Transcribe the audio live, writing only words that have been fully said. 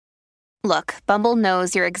Look, Bumble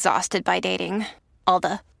knows you're exhausted by dating. All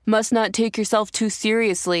the must not take yourself too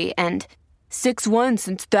seriously and 6'1"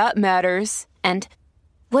 since that matters. And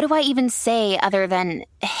what do I even say other than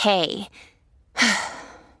hey?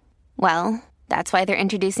 Well, that's why they're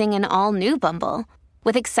introducing an all-new Bumble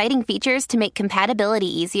with exciting features to make compatibility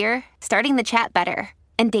easier, starting the chat better,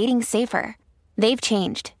 and dating safer. They've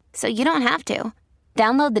changed, so you don't have to.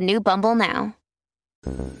 Download the new Bumble now.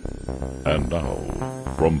 And now,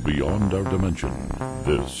 from beyond our dimension,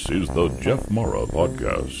 this is the Jeff Mara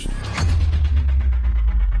Podcast.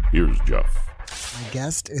 Here's Jeff. My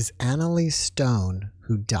guest is Annalie Stone,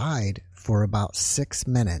 who died for about 6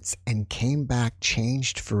 minutes and came back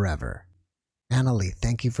changed forever. Annalie,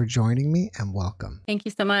 thank you for joining me and welcome. Thank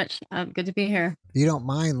you so much. Good to be here. If you don't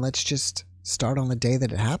mind, let's just start on the day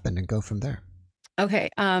that it happened and go from there. Okay.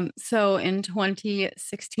 So in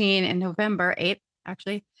 2016, in November 8th,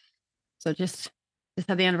 actually, so just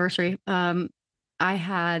had the anniversary, I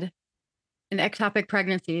had an ectopic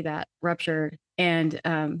pregnancy that ruptured and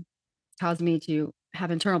caused me to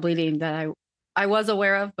have internal bleeding that I was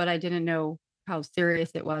aware of, but I didn't know how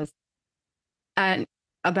serious it was. And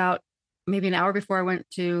about maybe an hour before I went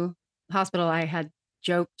to the hospital, I had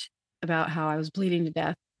joked about how I was bleeding to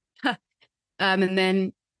death. And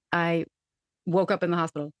then I woke up in the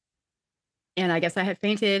hospital and I guess I had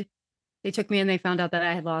fainted. They took me and they found out that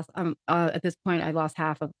I had lost, at this point, I lost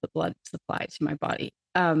half of the blood supply to my body.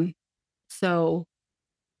 So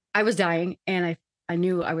I was dying and I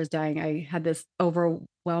knew I was dying. I had this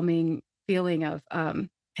overwhelming feeling of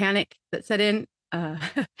panic that set in.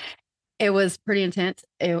 It was pretty intense.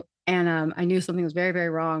 And I knew something was very, very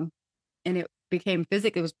wrong. And it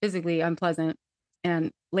was physically unpleasant.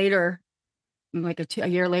 And later, like a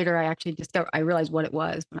year later, I realized what it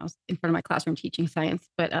was when I was in front of my classroom teaching science.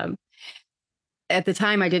 But at the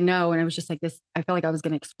time I didn't know. And it was just like this, I felt like I was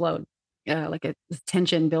going to explode, this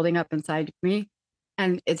tension building up inside me.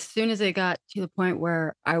 And as soon as it got to the point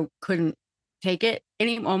where I couldn't take it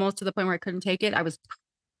almost to the point where I couldn't take it, I was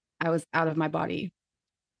out of my body.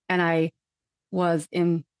 And I was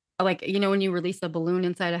in, like, when you release a balloon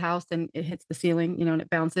inside a house and it hits the ceiling, and it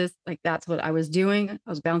bounces, like that's what I was doing. I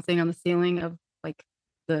was bouncing on the ceiling of like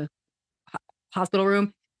the hospital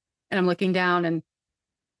room, and I'm looking down and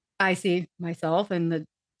I see myself and the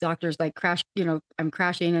doctors like crash, I'm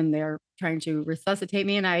crashing and they're trying to resuscitate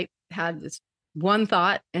me. And I had this one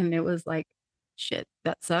thought and it was like, shit,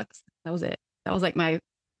 that sucks. That was it. That was like my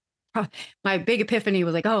big epiphany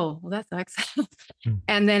was like, oh, well, that sucks.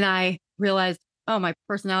 And then I realized, oh, my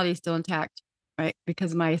personality is still intact, right?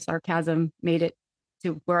 Because my sarcasm made it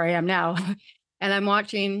to where I am now. And I'm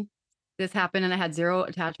watching this happen and I had zero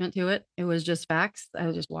attachment to it. It was just facts. I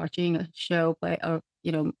was just watching a show play,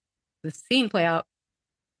 the scene play out.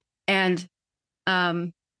 And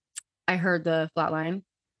I heard the flatline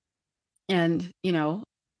and,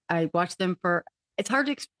 I watched them it's hard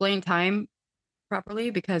to explain time properly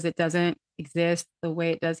because it doesn't exist the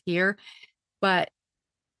way it does here. But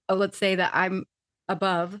let's say that I'm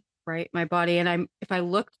above, right, my body. And if I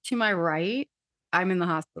look to my right, I'm in the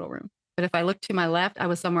hospital room. But if I look to my left, I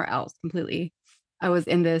was somewhere else completely. I was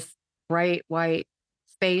in this bright white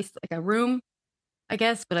space, like a room, I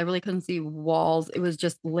guess, but I really couldn't see walls. It was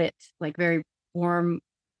just lit, like very warm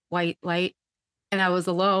white light. And I was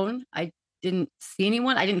alone. I didn't see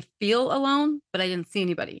anyone. I didn't feel alone, but I didn't see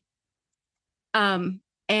anybody. And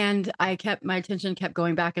my attention kept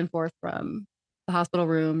going back and forth from the hospital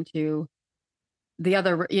room to the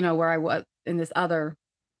other, where I was in this other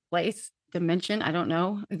place, dimension. I don't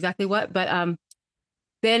know exactly what, but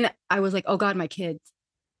then I was like, oh God, my kids.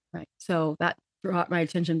 Right. So that brought my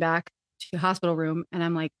attention back to the hospital room. And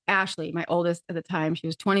I'm like, Ashley, my oldest at the time, she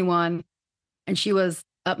was 21 and she was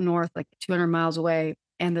up north, like 200 miles away.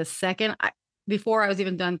 And before I was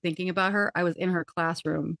even done thinking about her, I was in her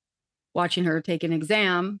classroom watching her take an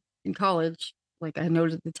exam in college. Like I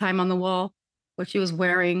noted the time on the wall, what she was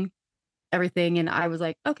wearing, everything. And I was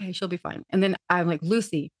like, okay, she'll be fine. And then I'm like,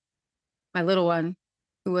 Lucy, my little one,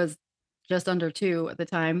 who was just under 2 at the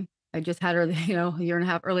time. I just had her, a year and a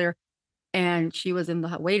half earlier. And she was in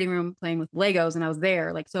the waiting room playing with Legos and I was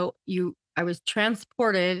there. Like, I was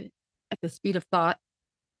transported at the speed of thought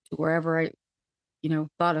to wherever I,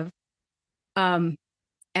 thought of. And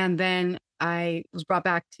then my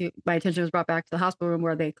attention was brought back to the hospital room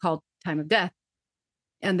where they called time of death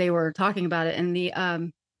and they were talking about it.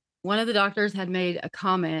 And one of the doctors had made a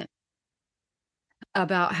comment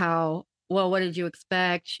about how, well, what did you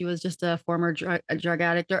expect? She was just a former drug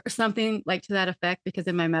addict or something like to that effect, because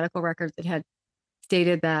in my medical records, it had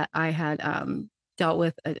stated that I had dealt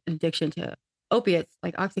with an addiction to opiates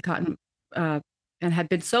like Oxycontin and had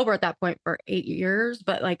been sober at that point for 8 years,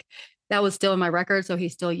 but like that was still in my record. So he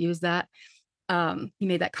still used that. He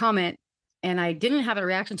made that comment and I didn't have a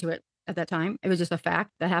reaction to it at that time. It was just a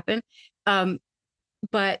fact that happened.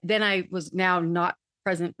 But then I was now not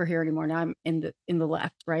present for here anymore. Now I'm in the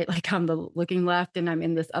left, right? Like I'm the looking left and I'm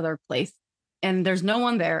in this other place and there's no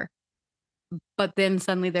one there. But then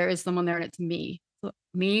suddenly there is someone there and it's me. So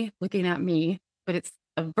me looking at me, but it's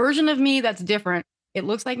a version of me that's different. It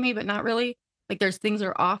looks like me, but not really. Like there's things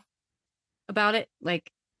are off about it. Like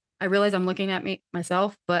I realize I'm looking at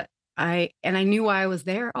myself, but I knew why I was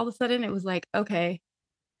there all of a sudden. It was like, okay.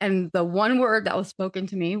 And the one word that was spoken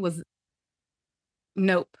to me was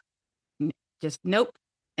nope. Just nope.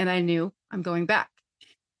 And I knew I'm going back.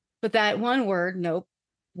 But that one word, nope,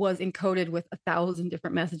 was encoded with 1,000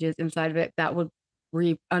 different messages inside of it that would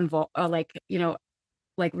reveal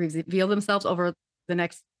themselves over the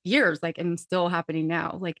next years, like, and still happening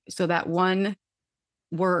now. Like, so that one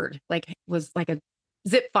word, like, was like a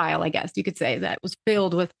zip file, I guess you could say, that was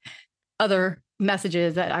filled with other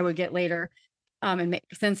messages that I would get later, and make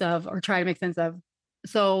sense of, or try to make sense of.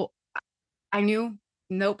 So I knew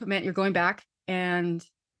nope meant you're going back. And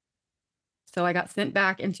so I got sent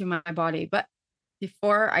back into my body. But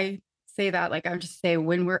before I say that, like I would just say,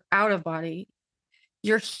 when we're out of body,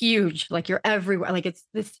 you're huge, like you're everywhere. Like it's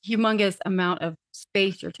this humongous amount of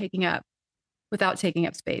space you're taking up without taking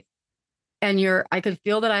up space. And I could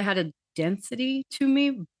feel that I had a density to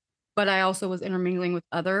me, but I also was intermingling with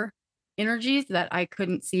other energies that I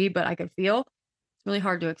couldn't see, but I could feel. It's really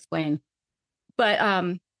hard to explain. But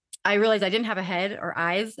I realized I didn't have a head or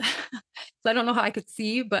eyes. So I don't know how I could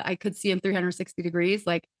see, but I could see in 360 degrees,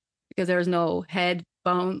 like, because there was no head,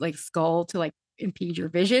 bone, like skull to like impede your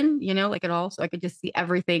vision, like at all. So I could just see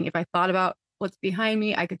everything. If I thought about what's behind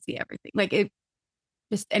me, I could see everything. Like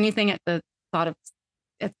just anything at the thought of,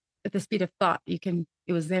 at the speed of thought, it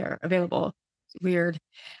was there, available. It's weird.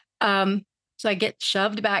 So I get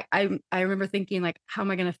shoved back. I remember thinking, like, how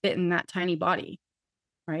am I going to fit in that tiny body?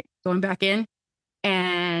 Right. Going back in.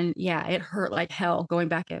 And yeah, it hurt like hell going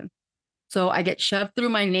back in. So I get shoved through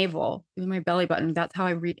my navel, through my belly button. That's how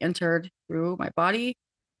I re-entered through my body,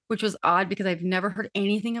 which was odd because I've never heard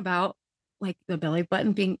anything about like the belly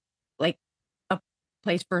button being like a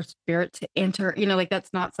place for a spirit to enter. Like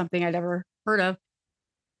that's not something I'd ever heard of.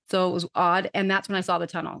 So it was odd. And that's when I saw the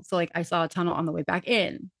tunnel. So like I saw a tunnel on the way back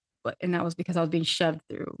in, and that was because I was being shoved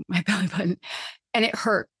through my belly button and it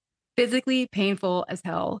hurt, physically painful as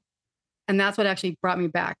hell. And that's what actually brought me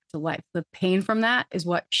back to life. The pain from that is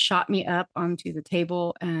what shot me up onto the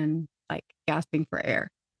table and like gasping for air.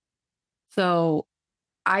 So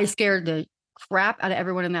I scared the crap out of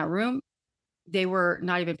everyone in that room. They were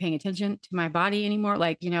not even paying attention to my body anymore.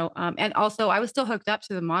 Like, and also I was still hooked up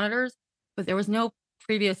to the monitors, but there was no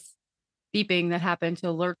previous beeping that happened to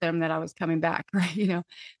alert them that I was coming back. Right.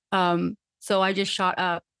 So I just shot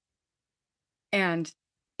up and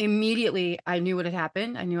immediately I knew what had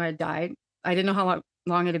happened. I knew I had died. I didn't know how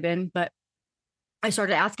long it had been, but I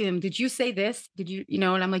started asking him, did you say this? Did you,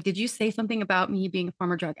 and I'm like, did you say something about me being a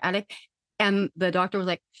former drug addict? And the doctor was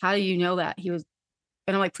like, how do you know that? And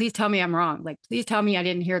I'm like, please tell me I'm wrong. Like, please tell me I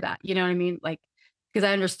didn't hear that. You know what I mean? Like, because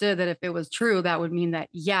I understood that if it was true, that would mean that,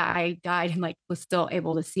 yeah, I died and like was still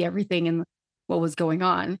able to see everything and what was going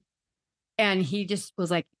on. And he just was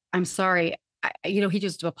like, I'm sorry. He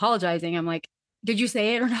just apologizing. I'm like, did you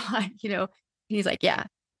say it or not? He's like, yeah.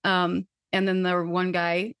 And then there were one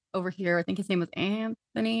guy over here, I think his name was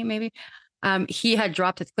Anthony, maybe. He had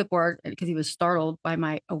dropped his clipboard because he was startled by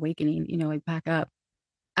my awakening, like back up.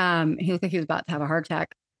 He looked like he was about to have a heart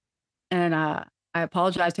attack. And I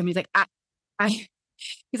apologized to him. He's like,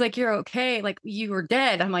 he's like, you're okay. Like you were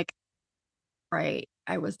dead. I'm like, right.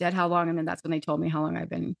 I was dead. How long? And then that's when they told me how long I've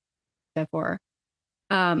been dead for.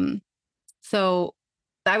 So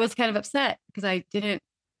I was kind of upset because I didn't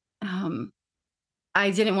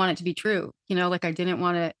want it to be true, like I didn't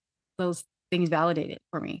want those things validated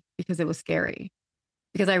for me because it was scary,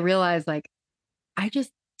 because I realized like I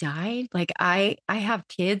just died. Like I have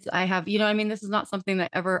kids. I have, this is not something that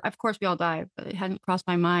ever, of course we all die, but it hadn't crossed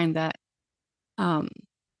my mind that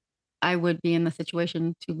I would be in the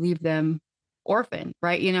situation to leave them orphaned,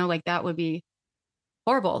 right? Like that would be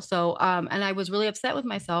horrible. So, and I was really upset with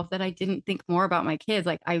myself that I didn't think more about my kids.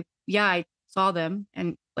 Like I saw them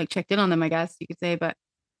and like checked in on them, I guess you could say, but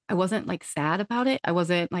I wasn't like sad about it. I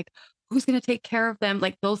wasn't like, who's going to take care of them?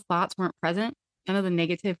 Like those thoughts weren't present. None of the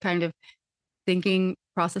negative kind of thinking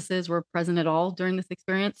processes were present at all during this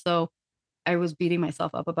experience. So I was beating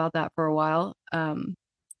myself up about that for a while.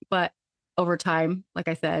 But over time, like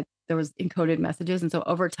I said, there was encoded messages. And so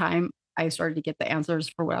over time, I started to get the answers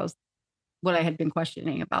for what I was what I had been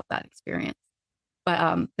questioning about that experience.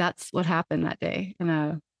 But that's what happened that day.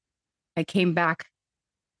 And I came back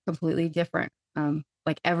completely different.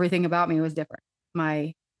 Like everything about me was different.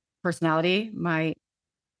 My personality, my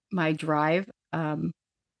drive,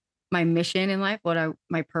 my mission in life,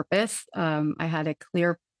 my purpose. I had a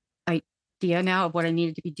clear idea now of what I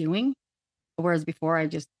needed to be doing, whereas before I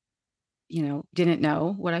just, didn't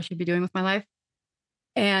know what I should be doing with my life.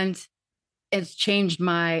 And it's changed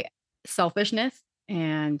my selfishness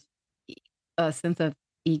and a sense of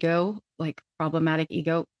ego, like problematic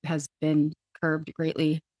ego, has been curbed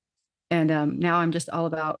greatly. And now I'm just all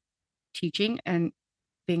about teaching and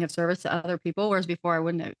being of service to other people, whereas before I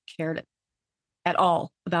wouldn't have cared at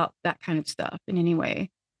all about that kind of stuff in any way,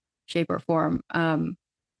 shape, or form.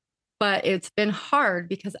 But it's been hard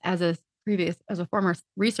because as a former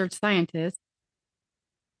research scientist,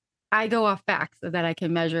 I go off facts that I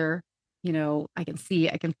can measure, I can see,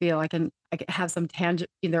 I can feel, I can have some tangible,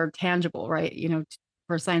 they're tangible, right?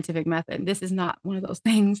 For scientific method. This is not one of those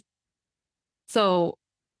things. So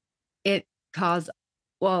it caused,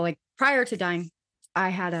 well, like prior to dying, I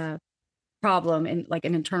had a problem and like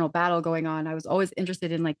an internal battle going on. I was always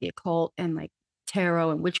interested in like the occult and like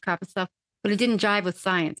tarot and witchcraft and stuff, but it didn't jive with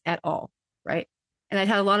science at all, right? And I'd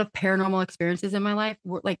had a lot of paranormal experiences in my life,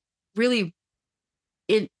 like really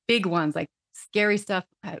big ones, like scary stuff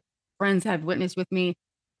friends had witnessed with me.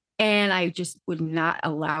 And I just would not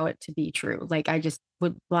allow it to be true. Like I just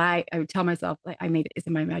would lie. I would tell myself like I made it. It's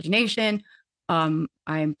in my imagination. I'm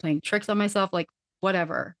playing tricks on myself, like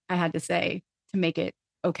whatever I had to say to make it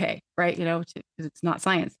okay, right? Because it's not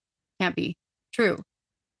science, can't be true.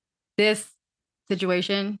 This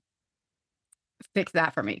situation fixed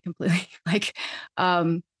that for me completely. Like,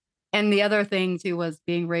 and the other thing too was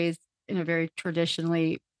being raised in a very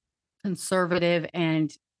traditionally conservative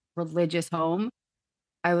and religious home.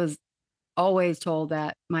 I was always told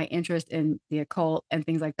that my interest in the occult and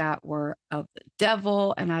things like that were of the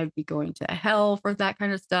devil, and I'd be going to hell for that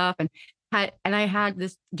kind of stuff. And I had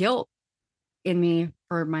this guilt in me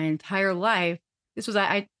for my entire life.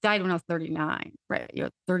 I died when I was 39,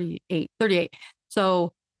 right? 38.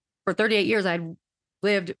 So for 38 years, I'd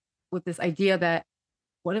lived with this idea that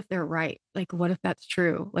what if they're right? Like, what if that's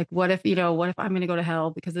true? Like, what if I'm going to go to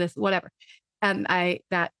hell because of this, whatever. And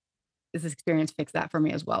this experience fixed that for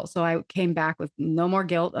me as well. So I came back with no more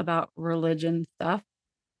guilt about religion stuff.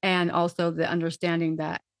 And also the understanding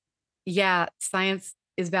that, yeah, science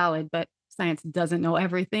is valid, but science doesn't know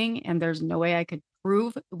everything. And there's no way I could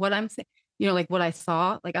prove what I'm saying, like what I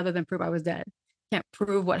saw, like other than prove I was dead. Can't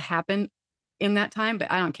prove what happened in that time,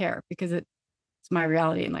 but I don't care because it's my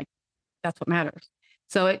reality. And like, that's what matters.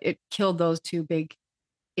 So it killed those two big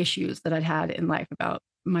issues that I'd had in life about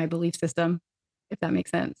my belief system, if that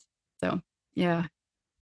makes sense. So, yeah.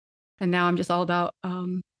 And now I'm just all about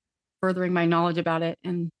furthering my knowledge about it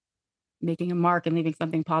and making a mark and leaving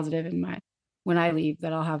something positive when I leave,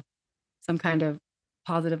 that I'll have some kind of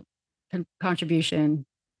positive contribution,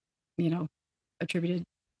 attributed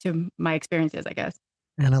to my experiences, I guess.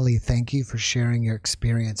 Annalie, thank you for sharing your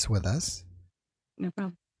experience with us. No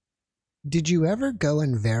problem. Did you ever go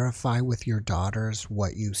and verify with your daughters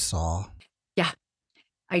what you saw? Yeah,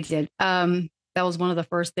 I did. That was one of the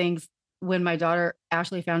first things when my daughter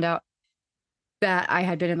Ashley found out that I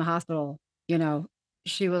had been in the hospital.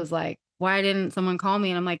 She was like, why didn't someone call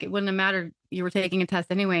me? And I'm like, it wouldn't have mattered. You were taking a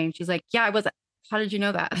test anyway. And she's like, yeah, I was. How did you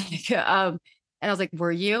know that? And I was like,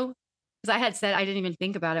 were you? Because I had said, I didn't even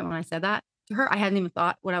think about it when I said that to her. I hadn't even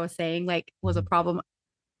thought what I was saying like was a problem.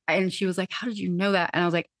 And she was like, how did you know that? And I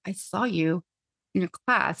was like, I saw you in your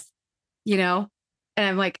class, and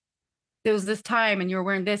I'm like, there was this time and you were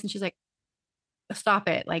wearing this. And she's like, stop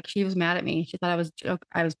it. Like she was mad at me. She thought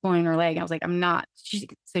I was pulling her leg. I was like, I'm not.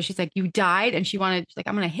 So she's like, you died. And she's like,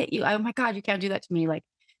 I'm going to hit you. Oh my God, you can't do that to me. Like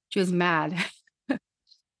she was mad.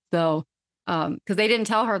 So, cause they didn't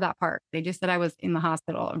tell her that part. They just said I was in the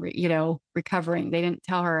hospital, recovering. They didn't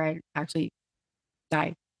tell her I actually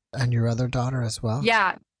died. And your other daughter as well?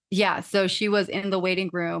 Yeah. Yeah. So she was in the waiting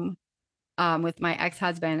room, with my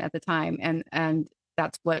ex-husband at the time. And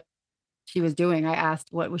that's what she was doing. I asked,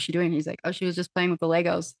 what was she doing? He's like, oh, she was just playing with the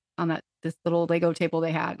Legos on this little Lego table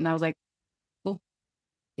they had. And I was like, cool.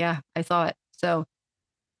 Yeah, I saw it. So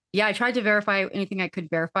yeah, I tried to verify anything I could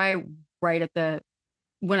verify right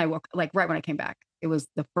when I came back. It was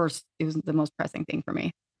the most pressing thing for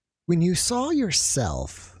me. When you saw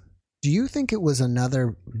yourself, do you think it was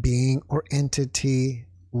another being or entity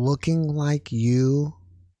looking like you?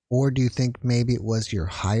 Or do you think maybe it was your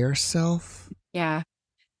higher self? Yeah.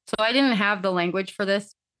 So I didn't have the language for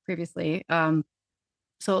this previously. So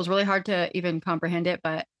it was really hard to even comprehend it.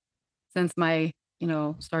 But since my,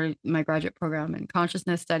 started my graduate program in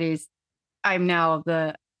consciousness studies, I'm now of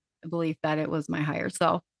the belief that it was my higher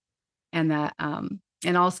self, and that,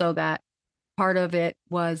 and also that part of it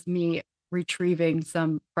was me retrieving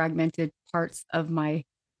some fragmented parts of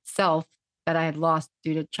myself that I had lost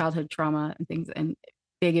due to childhood trauma and things and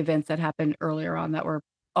big events that happened earlier on that were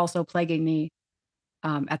also plaguing me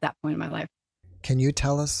at that point in my life. Can you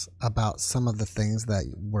tell us about some of the things that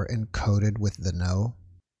were encoded with the no?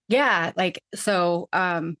 Yeah, like so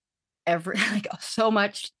every like so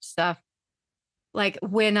much stuff. Like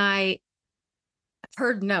when I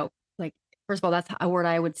heard no, like first of all, that's a word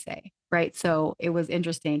I would say, right? So it was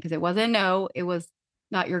interesting because it wasn't no, it was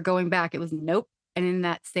not you're going back, it was nope. And in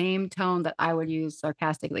that same tone that I would use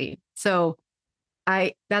sarcastically. So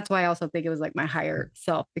that's why I also think it was like my higher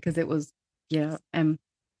self because it was, and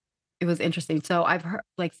it was interesting. So I've heard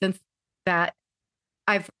like since that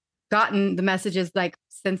I've gotten the messages like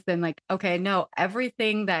since then, like, okay, no,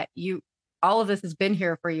 everything that all of this has been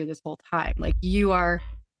here for you this whole time. Like you are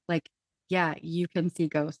like, yeah, you can see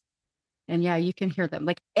ghosts and yeah, you can hear them.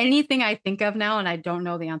 Like anything I think of now and I don't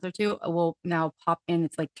know the answer to will now pop in.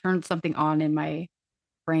 It's like turned something on in my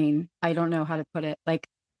brain. I don't know how to put it. Like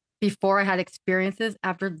before I had experiences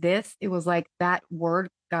after this, it was like that word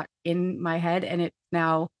got in my head and it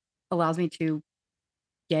now allows me to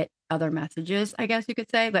get other messages, I guess you could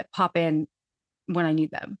say, that pop in when I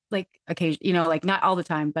need them. Like occasionally, like not all the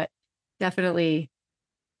time, but definitely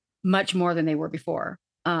much more than they were before.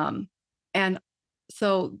 And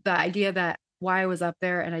so the idea that why I was up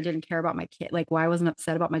there and I didn't care about my kid, like why I wasn't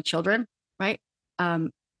upset about my children, right?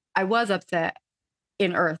 I was upset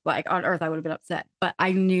in Earth, like on Earth, I would have been upset, but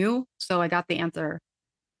I knew. So I got the answer.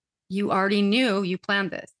 You already knew, you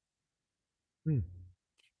planned this. Hmm.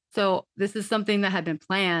 So this is something that had been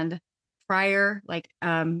planned prior,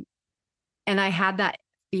 and I had that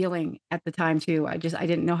feeling at the time too. I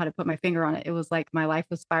didn't know how to put my finger on it. It was like my life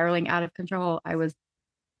was spiraling out of control. I was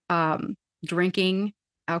drinking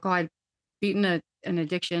alcohol. I'd beaten an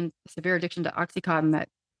addiction, a severe addiction to Oxycontin that,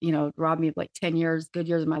 robbed me of like 10 years, good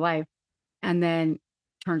years of my life, and then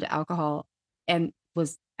turned to alcohol and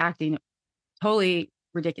was acting totally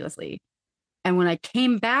ridiculously. And when I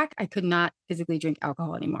came back, I could not physically drink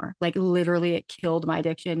alcohol anymore. Like literally, it killed my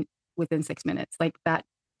addiction within 6 minutes. Like that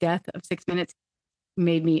death of 6 minutes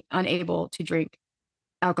made me unable to drink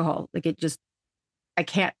alcohol. Like I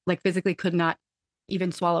can't, like physically could not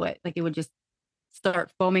even swallow it. Like it would just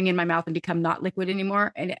start foaming in my mouth and become not liquid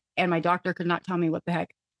anymore. And my doctor could not tell me what the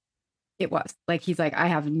heck it was. Like he's like, I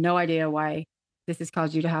have no idea why this has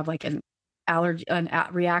caused you to have like an allergy,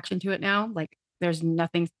 reaction to it now. Like there's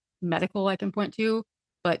nothing medical I can point to,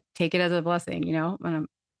 but take it as a blessing, and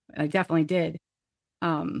I definitely did.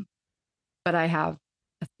 But I have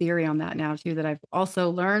a theory on that now too, that I've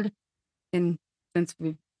also learned since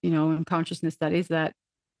we've, in consciousness studies that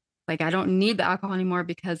like, I don't need the alcohol anymore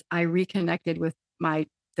because I reconnected with my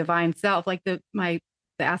divine self, like the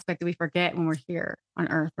aspect that we forget when we're here on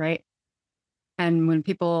earth. Right. And when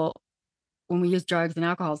we use drugs and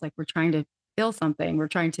alcohol, it's like we're trying to fill something. We're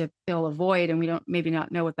trying to fill a void and we don't maybe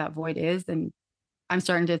not know what that void is. And I'm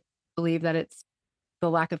starting to believe that it's the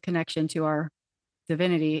lack of connection to our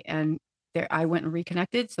divinity. And there I went and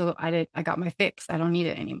reconnected. So I got my fix. I don't need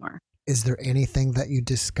it anymore. Is there anything that you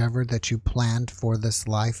discovered that you planned for this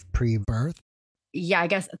life pre-birth? Yeah, I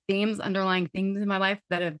guess underlying themes in my life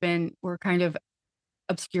that were kind of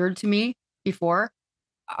obscured to me before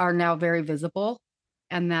are now very visible.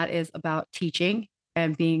 And that is about teaching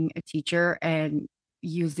and being a teacher and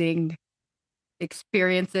using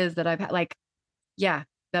experiences that I've had. Like, yeah,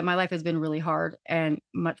 that my life has been really hard and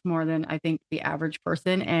much more than I think the average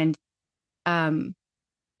person.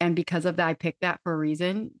 And because of that, I picked that for a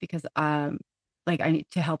reason because like I need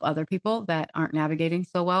to help other people that aren't navigating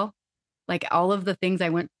so well. Like all of the things I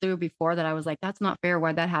went through before that I was like, that's not fair.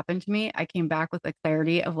 Why'd that happen to me? I came back with the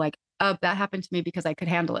clarity of like, oh, that happened to me because I could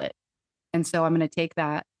handle it. And so I'm going to take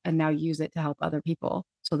that and now use it to help other people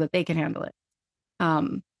so that they can handle it.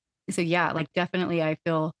 So yeah, like definitely I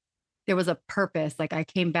feel there was a purpose. Like I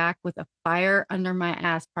came back with a fire under my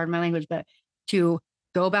ass, pardon my language, but to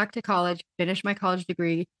go back to college, finish my college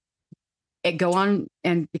degree, go on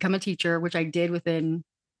and become a teacher, which I did within,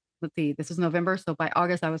 let's see, this is November. So by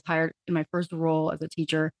August, I was hired in my first role as a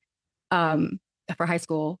teacher for high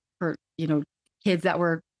school for, kids that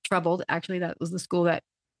were troubled. Actually, that was the school that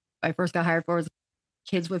I first got hired for, was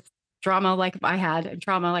kids with trauma like I had and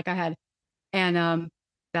trauma like I had. And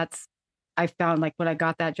I found like when I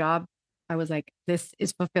got that job, I was like, this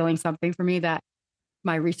is fulfilling something for me that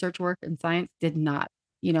my research work and science did not,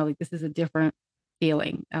 like this is a different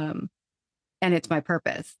feeling. and it's my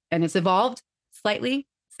purpose. And it's evolved slightly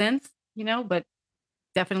since, but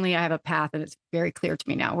definitely I have a path and it's very clear to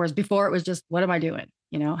me now. Whereas before it was just, what am I doing?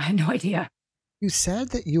 I had no idea. You said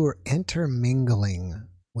that you were intermingling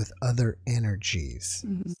with other energies.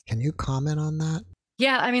 Mhm. Can you comment on that?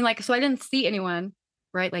 Yeah. I mean, so I didn't see anyone,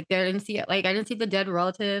 right? Like I didn't see it. Like I didn't see the dead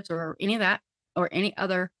relatives or any of that or any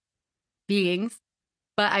other beings,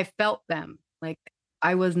 but I felt them. Like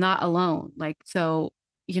I was not alone. Like, so,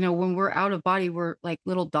 when we're out of body, we're like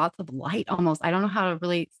little dots of light almost. I don't know how to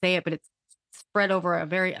really say it, but it's spread over a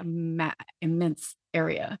very immense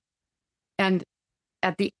area. And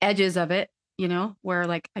at the edges of it, where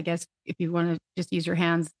like, I guess if you want to just use your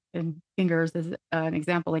hands and fingers as an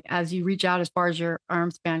example, like as you reach out as far as your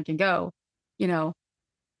arm span can go, you know,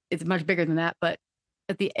 it's much bigger than that. But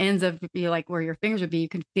at the ends of like where your fingers would be, you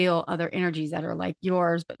can feel other energies that are like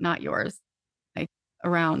yours, but not yours, like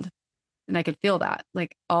around. And I could feel that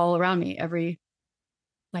like all around me, every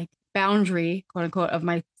like boundary, quote unquote, of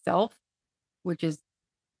myself, which is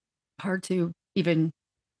hard to even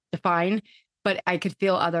define, but I could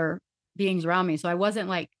feel other beings around me. So I wasn't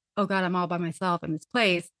like, oh God, I'm all by myself in this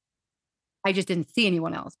place. I just didn't see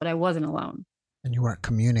anyone else, but I wasn't alone. And you weren't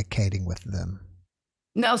communicating with them.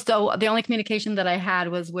 No. So the only communication that I had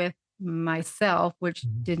was with myself, which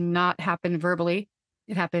did not happen verbally.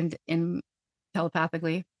 It happened in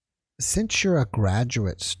telepathically. Since you're a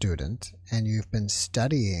graduate student and you've been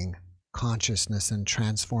studying consciousness and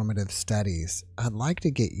transformative studies, I'd like to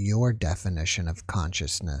get your definition of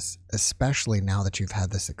consciousness, especially now that you've had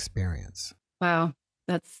this experience. Wow,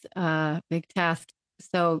 that's a big task.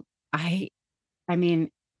 So I mean,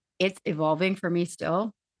 it's evolving for me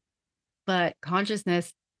still, but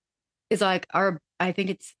consciousness is like I think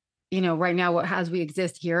it's, right now as we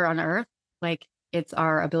exist here on Earth, like it's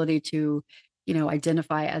our ability to,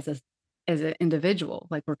 identify as an individual,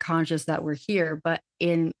 like we're conscious that we're here, but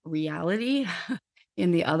in reality,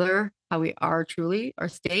 in the other, how we are truly our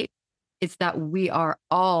state, it's that we are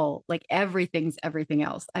all like everything's everything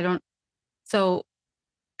else. So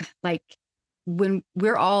like when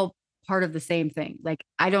we're all part of the same thing, like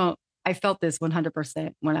I felt this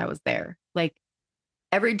 100% when I was there. Like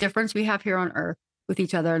every difference we have here on Earth with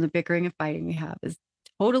each other and the bickering and fighting we have is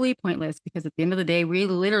totally pointless, because at the end of the day, we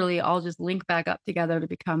literally all just link back up together to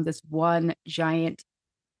become this one giant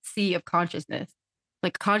sea of consciousness.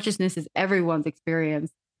 Like consciousness is everyone's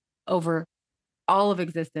experience over all of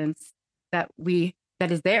existence that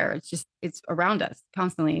is there. It's around us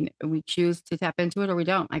constantly, and we choose to tap into it or we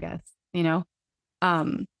don't, I guess,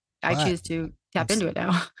 I choose to tap into it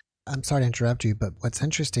now. I'm sorry to interrupt you, but what's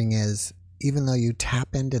interesting is even though you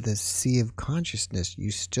tap into this sea of consciousness, you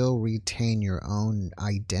still retain your own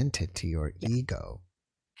identity or ego.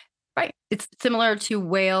 Right. It's similar to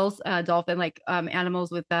whales, dolphin, like animals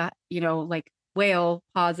with that, like whale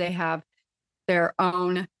pods, they have their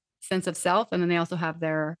own sense of self. And then they also have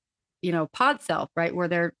their, pod self, right? Where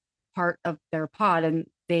they're part of their pod, and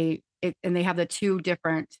they have the two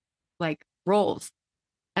different like roles.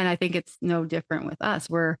 And I think it's no different with us.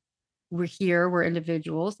 We're here, we're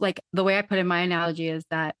individuals. Like the way I put in my analogy is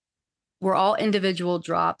that we're all individual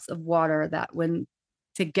drops of water that when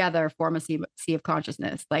together form a sea of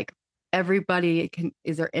consciousness. Like everybody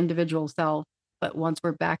is their individual self, but once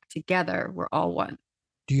we're back together, we're all one.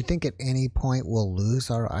 Do you think at any point we'll lose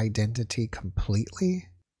our identity completely?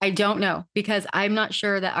 I don't know, because I'm not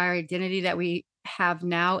sure that our identity that we have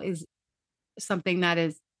now is something that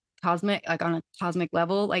is cosmic, like on a cosmic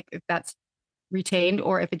level, like if that's retained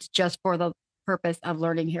or if it's just for the purpose of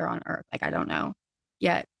learning here on Earth. Like, I don't know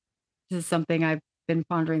yet. This is something I've been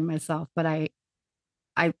pondering myself, but I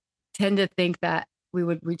tend to think that we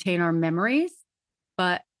would retain our memories,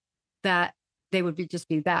 but that they would just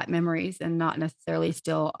be that memories and not necessarily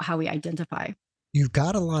still how we identify. You've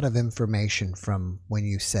got a lot of information from when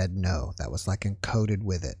you said no that was like encoded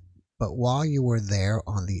with it. But while you were there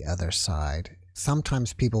on the other side,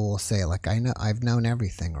 sometimes people will say like, I've known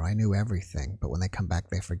everything, or I knew everything, but when they come back,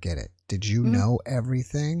 they forget it. Did you know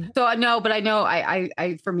everything? So no, but I know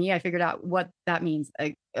I for me, I figured out what that means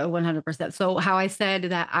 100%. So how I said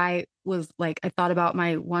that I was like, I thought about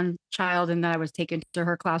my one child and that I was taken to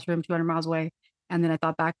her classroom 200 miles away. And then I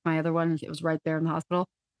thought back to my other one and it was right there in the hospital.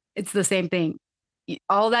 It's the same thing.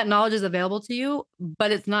 All that knowledge is available to you,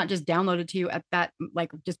 but it's not just downloaded to you at that,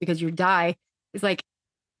 like just because you die. It's like,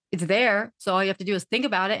 it's there. So all you have to do is think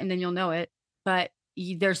about it and then you'll know it. But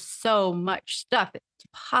there's so much stuff to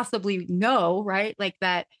possibly know, right? Like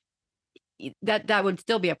that would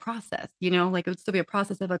still be a process, like it would still be a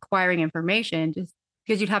process of acquiring information just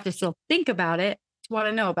because you'd have to still think about it to want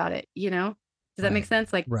to know about it, It's Does that make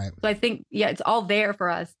sense? Like, Right. so I think, yeah, it's all there for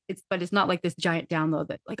us. But it's not like this giant download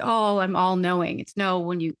that like, oh, I'm all knowing. It's no,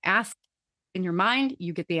 when you ask in your mind,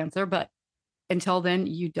 you get the answer. But until then,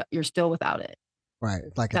 you're still without it. Right.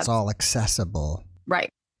 Like it's That's all accessible right.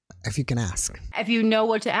 if you can ask. If you know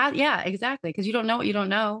what to ask. Yeah, exactly. Because you don't know what you don't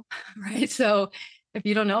know. Right. So if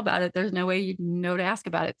you don't know about it, there's no way you know to ask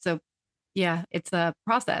about it. So yeah, it's a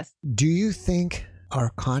process. Do you think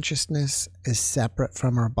our consciousness is separate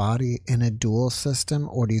from our body in a dual system,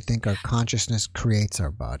 or do you think our consciousness creates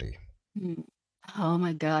our body? Oh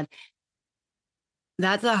my God.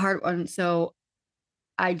 That's a hard one. So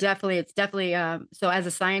it's definitely, so as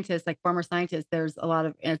a scientist, like former scientist, there's a lot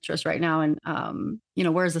of interest right now in,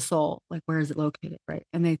 where's the soul? Like, where is it located? Right.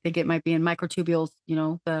 And they think it might be in microtubules,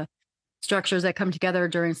 the structures that come together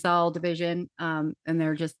during cell division. And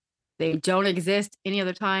they don't exist any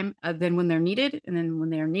other time than when they're needed. And then when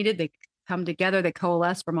they're needed, they come together, they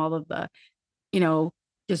coalesce from all of the,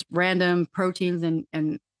 just random proteins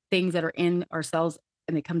and things that are in our cells,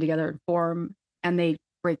 and they come together and form, and they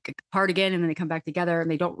break apart again, and then they come back together, and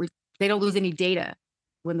they don't lose any data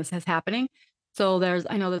when this is happening. So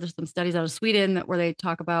I know that there's some studies out of Sweden where they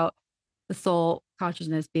talk about the soul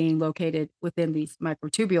consciousness being located within these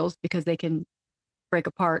microtubules, because they can break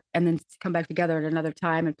apart and then come back together at another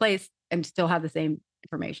time and place and still have the same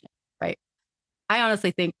information, right? I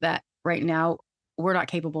honestly think that right now we're not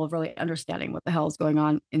capable of really understanding what the hell is going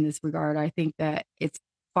on in this regard. I think that it's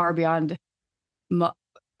far beyond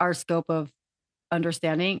our scope of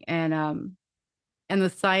understanding. And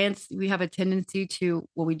with science, we have a tendency to,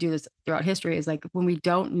 well, we do this throughout history, is like when we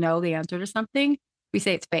don't know the answer to something, we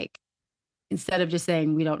say it's fake instead of just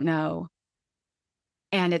saying we don't know.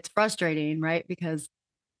 And it's frustrating, right? Because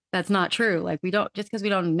that's not true. Like, just because we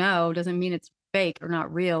don't know doesn't mean it's fake or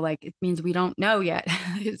not real. Like, it means we don't know yet.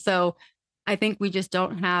 So I think we just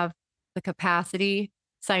don't have the capacity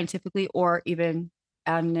scientifically or even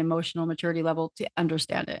at an emotional maturity level to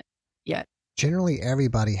understand it yet. Generally,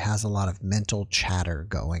 everybody has a lot of mental chatter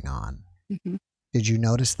going on. Mm-hmm. Did you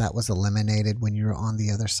notice that was eliminated when you were on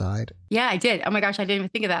the other side? Yeah, I did. Oh my gosh, I didn't even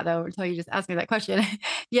think of that though until you just asked me that question.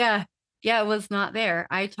 Yeah, it was not there.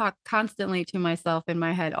 I talk constantly to myself in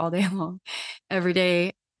my head all day long, every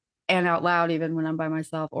day, and out loud, even when I'm by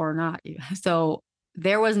myself or not. So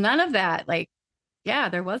there was none of that. Like, yeah,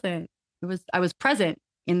 there wasn't. I was present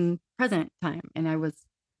in present time, and I was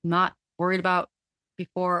not worried about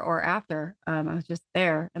before or after. I was just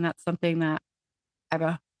there, and that's something that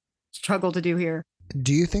I've struggled to do here.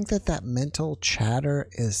 Do you think that mental chatter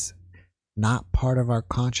is not part of our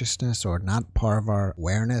consciousness or not part of our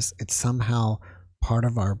awareness? It's somehow part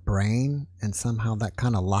of our brain, and somehow that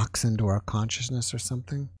kind of locks into our consciousness or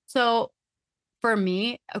something? So for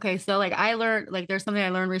me, okay, so like I learned, like there's something I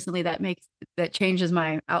learned recently that changes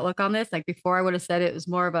my outlook on this. Like before I would have said it was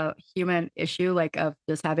more of a human issue, like of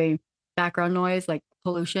just having background noise, like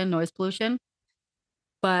noise pollution.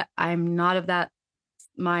 But I'm not of that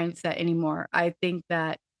mindset anymore. I think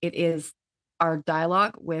that it is our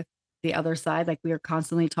dialogue with the other side. Like we are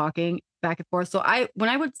constantly talking back and forth. So when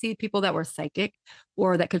I would see people that were psychic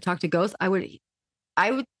or that could talk to ghosts, I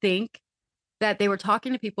would think that they were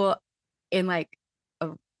talking to people in like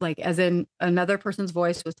as in another person's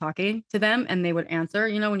voice was talking to them, and they would answer.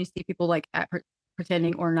 When you see people like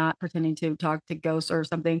pretending or not pretending to talk to ghosts or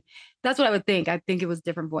something, that's what I would think. I think it was a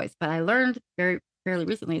different voice, but I learned fairly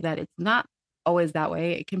recently that it's not always that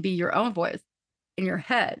way. It can be your own voice in your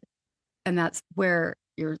head, and that's where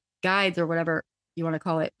your guides or whatever you want to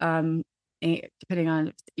call it, depending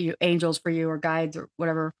on angels for you or guides or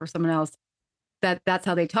whatever for someone else, that's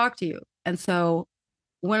how they talk to you. And so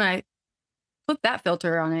when I put that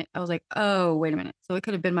filter on it, I was like, oh, wait a minute. So it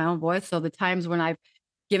could have been my own voice. So the times when I've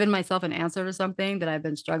given myself an answer to something that I've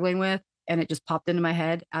been struggling with, and it just popped into my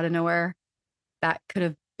head out of nowhere, that could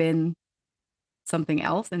have been something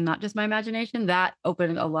else and not just my imagination. That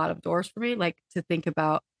opened a lot of doors for me, like to think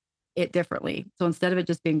about it differently. So instead of it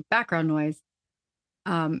just being background noise,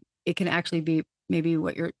 it can actually be maybe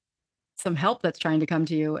some help that's trying to come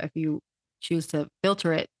to you if you choose to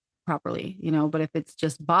filter it properly, but if it's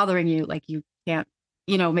just bothering you, like you can't,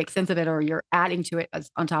 make sense of it, or you're adding to it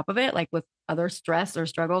as on top of it, like with other stress or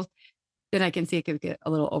struggles, then I can see it could get a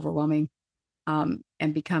little overwhelming,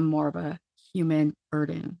 and become more of a human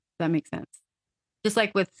burden. If that makes sense. Just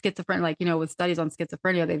like with schizophrenia, like, with studies on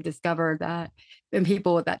schizophrenia, they've discovered that in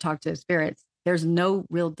people that talk to spirits, there's no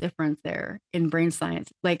real difference there in brain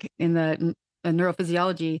science. Like in the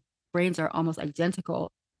neurophysiology, brains are almost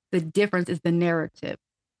identical. The difference is the narrative.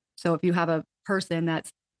 So if you have a person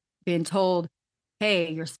that's being told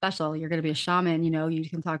hey, you're special. You're going to be a shaman. You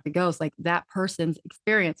can talk to ghosts. Like that person's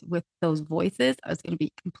experience with those voices is going to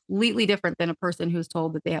be completely different than a person who's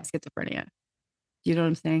told that they have schizophrenia. Do you know what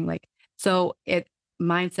I'm saying? Like, so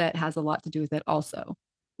mindset has a lot to do with it also,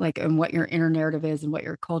 like, and what your inner narrative is and what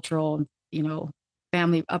your cultural,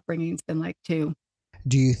 family upbringing's been like too.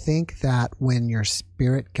 Do you think that when your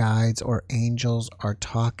spirit guides or angels are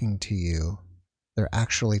talking to you, they're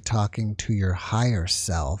actually talking to your higher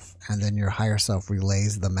self, and then your higher self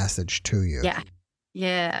relays the message to you? Yeah.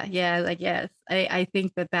 Yeah. Like, yes, I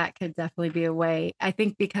think that could definitely be a way. I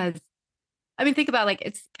think because, I mean, think about like,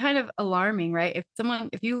 it's kind of alarming, right?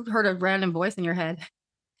 If you heard a random voice in your head, it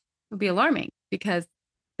would be alarming because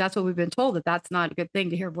that's what we've been told, that that's not a good thing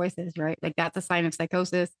to hear voices, right? Like that's a sign of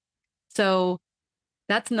psychosis. So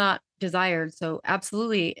that's not desired. So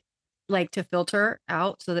absolutely, like, to filter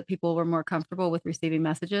out so that people were more comfortable with receiving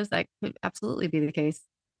messages, that could absolutely be the case.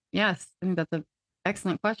 Yes, I think that's an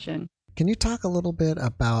excellent question. Can you talk a little bit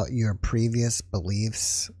about your previous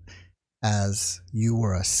beliefs, as you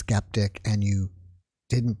were a skeptic and you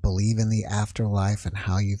didn't believe in the afterlife, and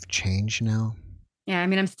how you've changed now? Yeah, I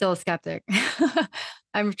mean, I'm still a skeptic.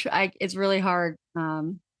 It's really hard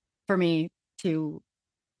for me to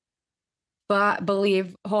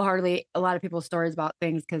believe wholeheartedly a lot of people's stories about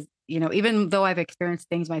things because, even though I've experienced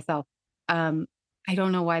things myself, um, I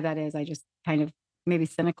don't know why that is. I just kind of, maybe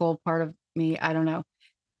cynical part of me. I don't know.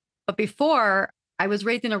 But before, I was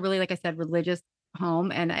raised in a really, like I said, religious home,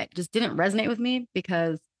 and it just didn't resonate with me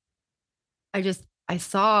because I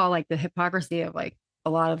saw like the hypocrisy of like a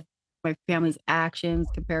lot of my family's actions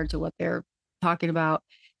compared to what they're talking about.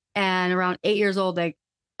 And around 8 years old, like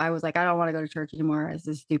I was like, I don't want to go to church anymore. This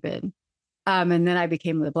is stupid. And then I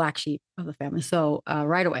became the black sheep of the family. So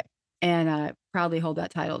right away, and proudly hold that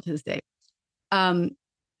title to this day. Um,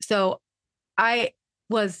 so I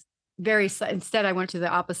was instead I went to the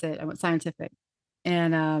opposite. I went scientific,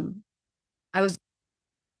 and I was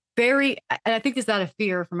and I think this out of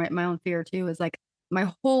fear, for my own fear too, is like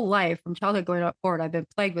my whole life from childhood going up forward, I've been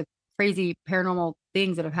plagued with crazy paranormal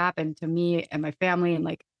things that have happened to me and my family. And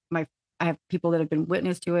like I have people that have been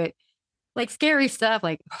witness to it, like scary stuff,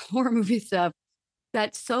 like horror movie stuff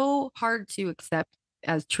that's so hard to accept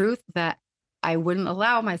as truth that I wouldn't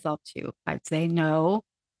allow myself to. I'd say, no,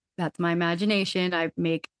 that's my imagination.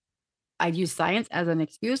 I'd use science as an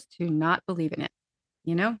excuse to not believe in it,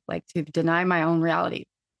 like to deny my own reality,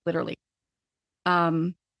 literally.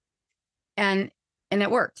 Um, and, and it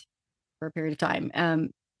worked for a period of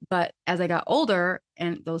time. But as I got older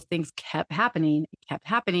and those things it kept happening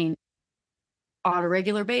on a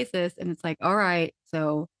regular basis. And it's like, all right,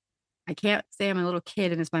 so I can't say I'm a little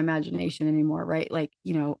kid and it's my imagination anymore, right? Like,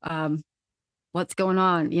 what's going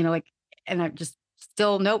on? Like, and I just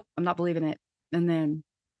still, nope, I'm not believing it. And then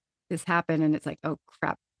this happened, and it's like, oh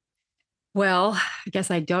crap. Well, I guess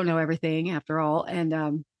I don't know everything after all.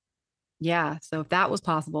 And yeah, so if that was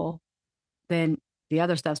possible, then the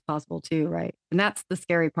other stuff's possible too, right? And that's the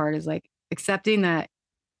scary part, is like accepting that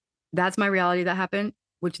that's my reality that happened,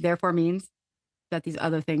 which therefore means that these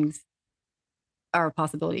other things are a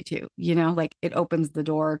possibility too. Like it opens the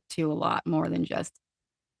door to a lot more than just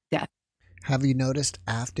death. Have you noticed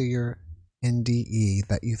after your NDE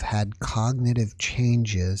that you've had cognitive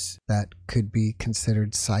changes that could be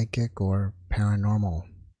considered psychic or paranormal?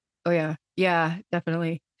 Oh yeah. Yeah,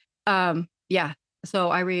 definitely. Yeah. So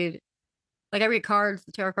I read cards,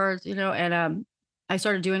 the tarot cards, and I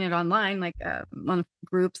started doing it online, like on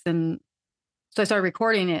groups, and so I started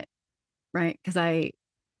recording it, right? Because I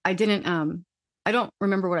didn't I don't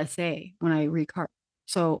remember what I say when I read cards.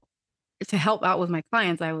 So to help out with my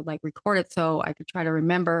clients, I would like record it so I could try to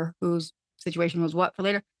remember whose situation was what for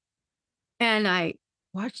later. And I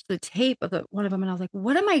watched the tape of one of them, and I was like,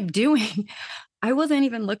 what am I doing? I wasn't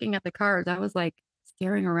even looking at the cards. I was like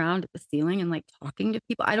staring around at the ceiling and like talking to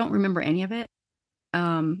people. I don't remember any of it.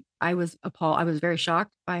 I was appalled. I was very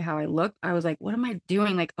shocked by how I looked. I was like, what am I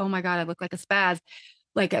doing? Like, oh my God, I look like a spaz.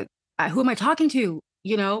 Like, who am I talking to?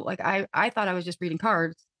 Like I thought I was just reading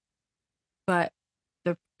cards, but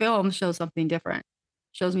the film shows something different.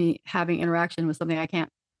 Shows me having interaction with something I can't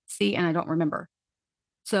see and I don't remember.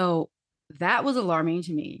 So that was alarming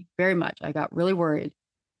to me very much. I got really worried.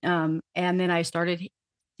 And then I started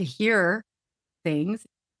to hear things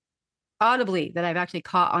audibly that I've actually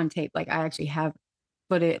caught on tape. Like I actually have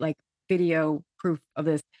put it like video proof of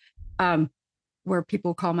this, where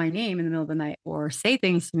people call my name in the middle of the night or say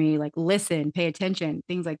things to me like, listen, pay attention,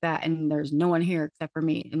 things like that. And there's no one here except for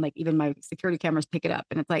me. And like even my security cameras pick it up.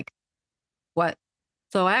 And it's like, what?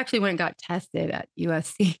 So I actually went and got tested at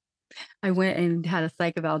USC. I went and had a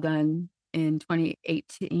psych eval done in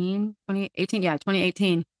 2018,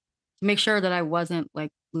 to make sure that I wasn't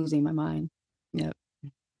like losing my mind. Yeah.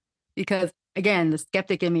 Because again, the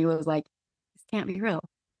skeptic in me was like, this can't be real,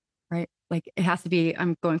 right? Like it has to be,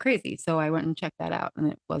 I'm going crazy. So I went and checked that out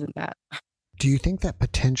and it wasn't that. Do you think that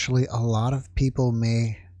potentially a lot of people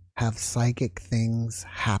may have psychic things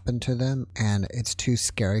happen to them and it's too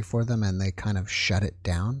scary for them and they kind of shut it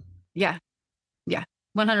down? Yeah. Yeah.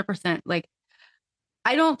 100%. Like,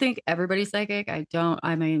 I don't think everybody's psychic. I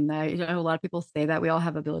mean, I know a lot of people say that we all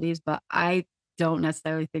have abilities, but I don't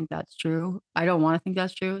necessarily think that's true. I don't want to think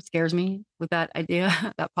that's true. It scares me with that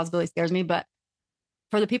idea. That possibility scares me. But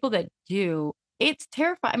for the people that do, it's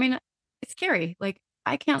terrifying. I mean, it's scary. Like,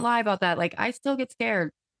 I can't lie about that. Like, I still get scared.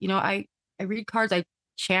 I read cards, I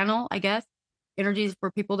channel, I guess, energies for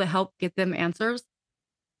people to help get them answers.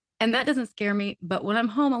 And that doesn't scare me. But when I'm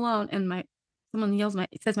home alone and someone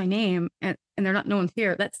says my name and no one's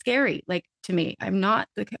here, that's scary. Like to me, I'm not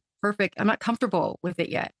I'm not comfortable with it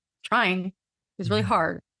yet. Trying is really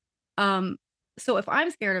hard. So if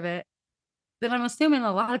I'm scared of it, then I'm assuming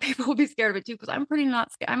a lot of people will be scared of it too, because I'm pretty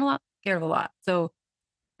not scared. I'm a lot scared of a lot. So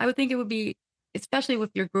I would think it would be, especially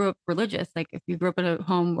if you grew up religious, like if you grew up in a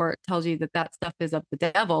home where it tells you that stuff is of the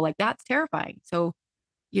devil, like that's terrifying. So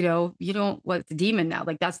you don't, what's a demon now?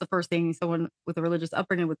 Like that's the first thing someone with a religious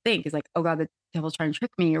upbringing would think is like, oh God, the devil's trying to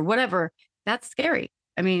trick me or whatever. That's scary.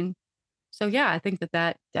 I mean, so yeah, I think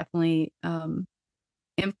that definitely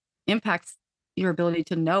impacts your ability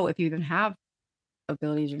to know if you even have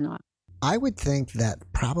abilities or not. I would think that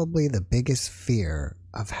probably the biggest fear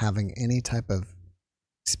of having any type of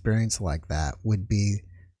experience like that would be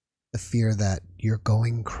the fear that you're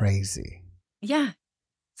going crazy. Yeah.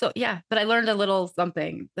 So yeah, but I learned a little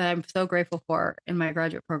something that I'm so grateful for in my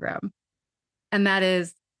graduate program. And that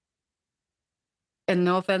is, and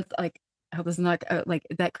no offense, like I hope this is not like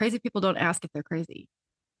that crazy people don't ask if they're crazy.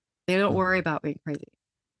 They don't worry about being crazy.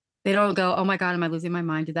 They don't go, oh my God, am I losing my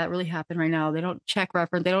mind? Did that really happen right now? They don't check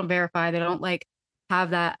reference. They don't verify. They don't like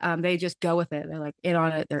have that. They just go with it. They're like in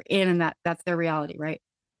on it. They're in, and that's their reality. Right.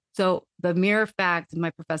 So the mere fact,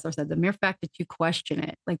 my professor said, the mere fact that you question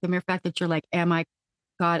it, like the mere fact that you're like, am I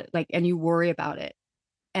God? Like, and you worry about it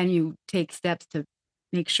and you take steps to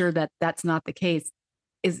make sure that that's not the case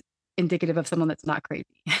is indicative of someone that's not crazy.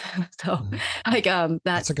 So like,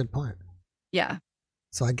 that's a good point. Yeah.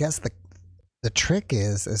 So I guess the trick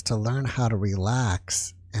is to learn how to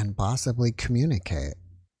relax and possibly communicate.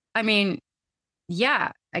 I mean,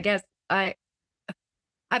 yeah, I guess I've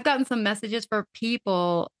gotten some messages for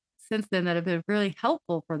people since then that have been really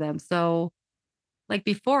helpful for them. So like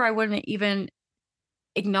before I wouldn't even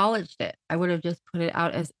acknowledged it. I would have just put it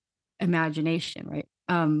out as imagination. Right.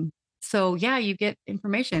 So yeah, you get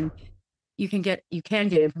information. You can get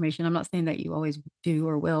information. I'm not saying that you always do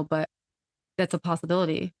or will, but that's a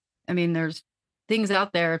possibility. I mean, there's things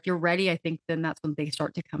out there. If you're ready, I think then that's when they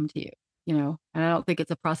start to come to you, and I don't think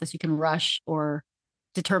it's a process you can rush or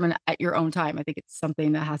determine at your own time. I think it's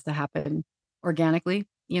something that has to happen organically,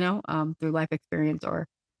 through life experience or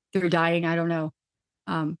through dying. I don't know.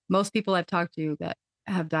 Most people I've talked to that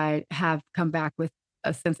have died have come back with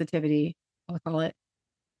a sensitivity, I'll call it,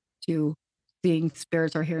 to seeing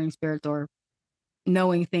spirits or hearing spirits or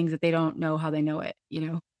knowing things that they don't know how they know it,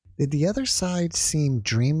 Did the other side seem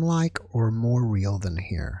dreamlike or more real than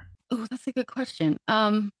here? Oh, that's a good question.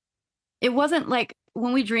 It wasn't like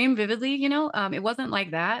when we dream vividly, it wasn't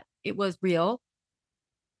like that. It was real.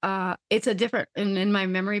 It's a different, and in my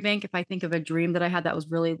memory bank, if I think of a dream that I had that was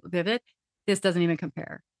really vivid, this doesn't even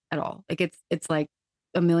compare at all. Like it's like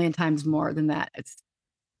a million times more than that. It's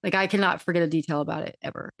like, I cannot forget a detail about it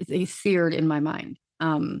ever. It's seared in my mind.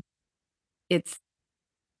 It's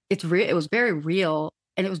real. It was very real.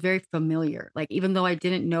 And it was very familiar. Like, even though I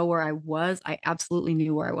didn't know where I was, I absolutely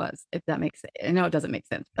knew where I was, if that makes sense. I know it doesn't make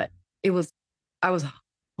sense, but I was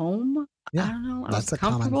home. Yeah, I don't know. I was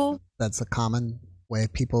comfortable. That's a common way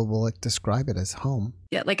people will describe it, as home.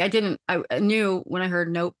 Yeah. Like I knew when I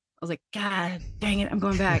heard nope, I was like, God dang it, I'm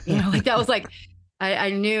going back. Like that was like,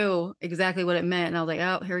 I knew exactly what it meant. And I was like,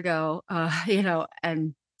 oh, here we go.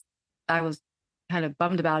 And I was kind of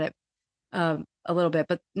bummed about it a little bit,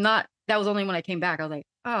 but not. That was only when I came back. I was like,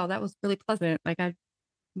 oh, that was really pleasant. Like, I'd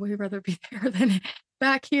way rather be there than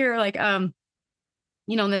back here. Like, and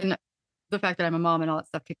then the fact that I'm a mom and all that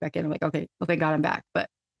stuff kicked back in. I'm like, okay, well, thank God I'm back. But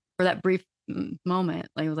for that brief moment,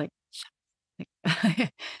 like, it was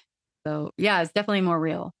like, so yeah, it's definitely more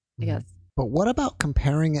real, I guess. But what about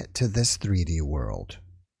comparing it to this 3D world?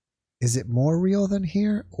 Is it more real than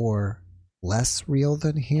here or less real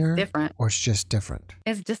than here? It's different. Or it's just different?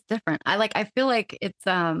 It's just different. I feel like it's,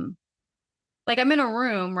 like I'm in a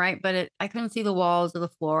room, right? But I couldn't see the walls or the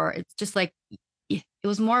floor. It's just like it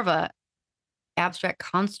was more of a abstract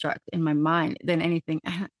construct in my mind than anything.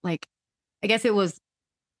 Like I guess it was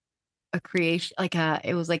a creation, like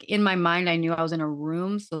it was like in my mind. I knew I was in a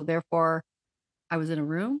room, so therefore I was in a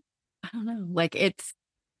room. I don't know. Like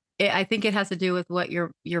I think it has to do with what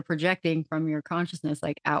you're projecting from your consciousness,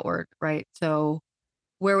 like outward, right? So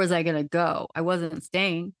where was I gonna go? I wasn't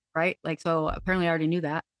staying, right? Like so apparently I already knew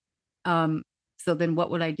that. Um, so then what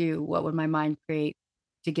would I do? What would my mind create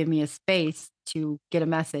to give me a space to get a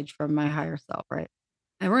message from my higher self, right?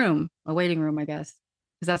 A room, a waiting room, I guess.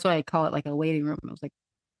 Because that's what I call it, like a waiting room. It was like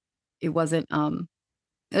it wasn't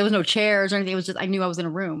there was no chairs or anything. It was just I knew I was in a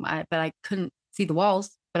room. But I couldn't see the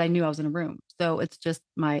walls, but I knew I was in a room. So it's just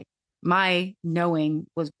my knowing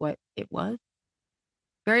was what it was.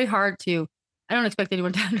 Very hard to I don't expect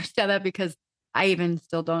anyone to understand that because I even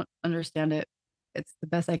still don't understand it. It's the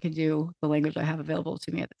best I can do, the language I have available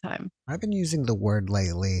to me at the time. I've been using the word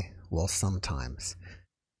lately, well, sometimes.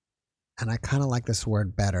 And I kind of like this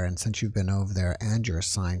word better. And since you've been over there and you're a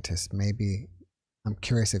scientist, maybe I'm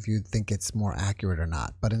curious if you think it's more accurate or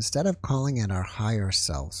not. But instead of calling it our higher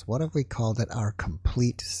selves, what if we called it our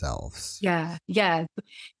complete selves? Yeah. Yeah.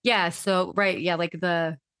 Yeah. So right. Yeah. Like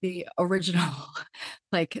the original,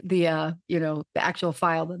 like the the actual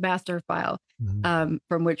file, the master file, Mhm.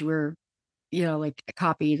 from which we're, like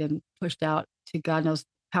copied and pushed out to God knows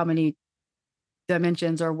how many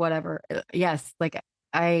dimensions or whatever. Yes. Like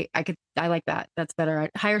I like that. That's better.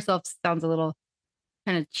 Higher self sounds a little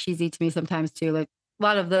kind of cheesy to me sometimes too. Like a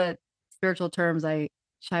lot of the spiritual terms I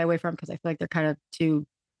shy away from because I feel like they're kind of too,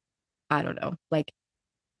 I don't know, like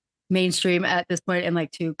mainstream at this point and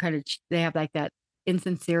like too kind of, they have like that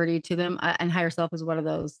insincerity to them. And higher self is one of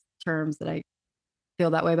those terms that I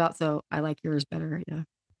feel that way about. So I like yours better. Yeah.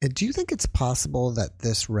 Do you think it's possible that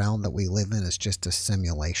this realm that we live in is just a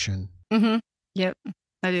simulation? Mm-hmm. Yep.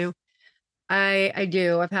 I do. I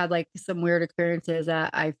do. I've had like some weird experiences that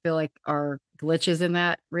I feel like are glitches in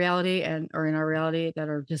that reality and or in our reality that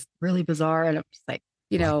are just really bizarre. And I'm just like,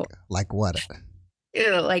 Like, like what?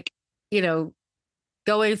 like, you know,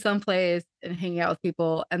 going someplace and hanging out with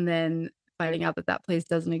people and then finding out that that place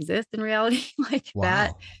doesn't exist in reality. Like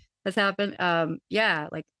that Wow. has happened. Yeah.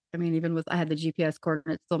 Like, I mean, even with, I had the GPS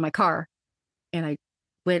coordinates still in my car and I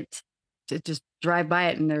went to just drive by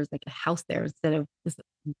it and there's like a house there instead of this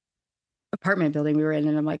apartment building we were in.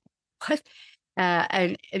 And I'm like, what?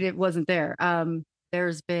 And it wasn't there.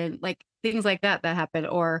 There's been like things like that happen,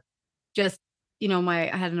 or just, I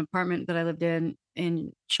had an apartment that I lived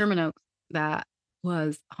in Sherman Oaks that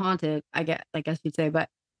was haunted, I guess you'd say, but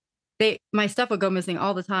my stuff would go missing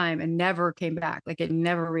all the time and never came back. Like it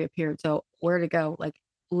never reappeared. So where to go? Like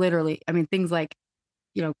literally, I mean, things like,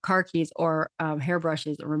 car keys or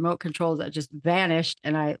hairbrushes or remote controls that just vanished.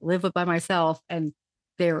 And I live by myself and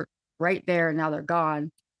they were right there and now they're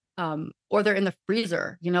gone. Or they're in the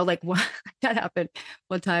freezer, like what that happened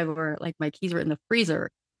one time where like my keys were in the freezer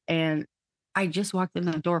and I just walked in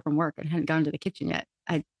the door from work and hadn't gone to the kitchen yet.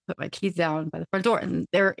 I put my keys down by the front door and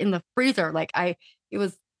they're in the freezer. It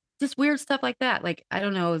was just weird stuff like that. Like, I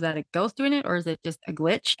don't know, is that a ghost doing it or is it just a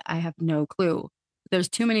glitch? I have no clue. There's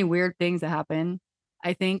too many weird things that happen.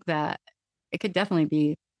 I think that it could definitely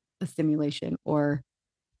be a simulation or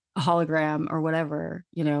a hologram or whatever,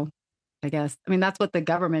 I guess. I mean, that's what the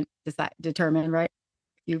government determined, right?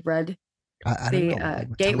 You've read I don't the know. Tell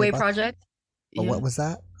me Gateway about that. Project. But Yeah. what was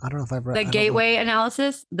that? I don't know if I've read. The I don't know. Gateway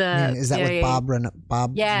analysis. Yeah, is that with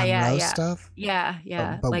Bob Yeah, yeah, Monroe yeah. stuff? Yeah,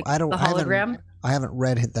 yeah. But Like I don't. the hologram. I haven't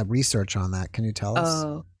read the research on that. Can you tell us?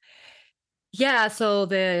 Oh, yeah. So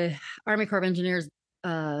the Army Corps of Engineers,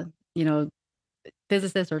 uh, you know,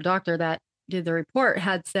 physicist or doctor that did the report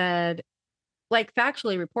had said, like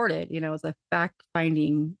factually reported, as a fact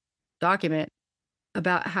finding document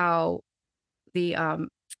about how the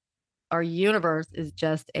our universe is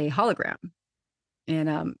just a hologram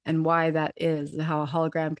and why that is, how a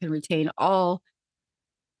hologram can retain all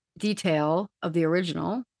detail of the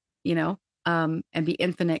original, and be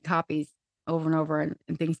infinite copies over and over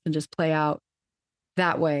and things can just play out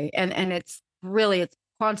that way. And it's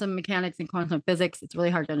quantum mechanics and quantum physics. It's really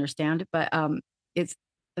hard to understand, but it's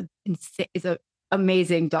it's a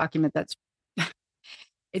amazing document that's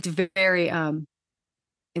it's very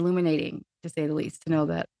illuminating to say the least, to know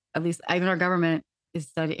that at least even our government has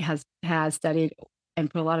studied and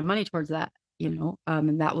put a lot of money towards that,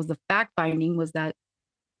 and that was the fact finding, was that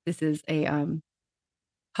this is a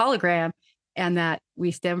hologram and that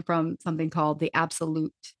we stem from something called the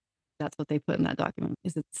absolute. That's what they put in that document,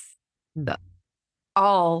 is it's the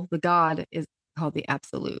all the God is called the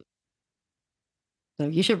absolute. So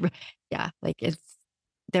you should, yeah, like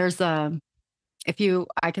there's I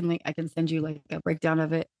can send you like a breakdown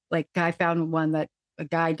of it. Like I found one that a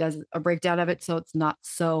guy does a breakdown of it, so it's not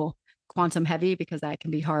so quantum heavy, because that can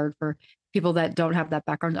be hard for people that don't have that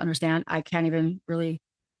background to understand. I can't even really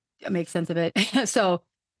make sense of it. So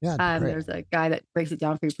Yeah, great. there's a guy that breaks it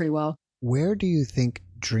down for you pretty well. Where do you think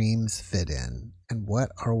dreams fit in? And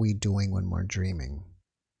what are we doing when we're dreaming?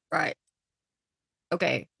 Right.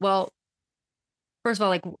 Okay. Well, first of all,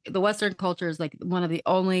 like the Western culture is like one of the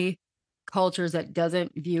only cultures that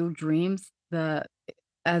doesn't view dreams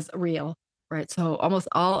as real, right? So almost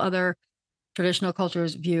all other traditional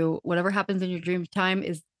cultures view whatever happens in your dream time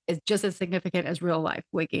is just as significant as real life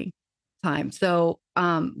waking time. So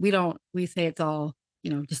we say it's all,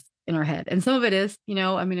 just in our head. And some of it is,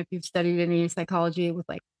 I mean, if you've studied any psychology with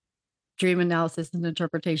like dream analysis and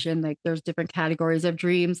interpretation, like there's different categories of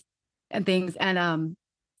dreams and things. And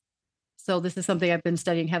so this is something I've been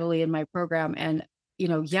studying heavily in my program. And,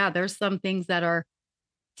 yeah, there's some things that are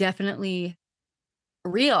definitely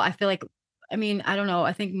real. I feel like, I mean, I don't know.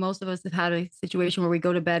 I think most of us have had a situation where we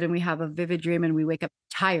go to bed and we have a vivid dream and we wake up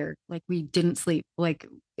tired, like we didn't sleep. Like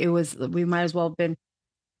we might as well have been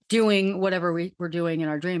doing whatever we were doing in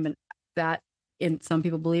our dream. And some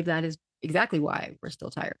people believe that is exactly why we're still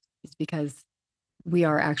tired. It's because we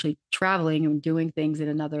are actually traveling and doing things in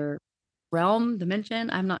another realm, dimension.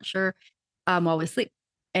 I'm not sure, while we sleep.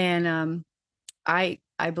 And I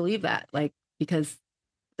believe that, like, because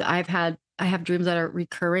I have dreams that are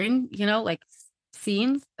recurring, like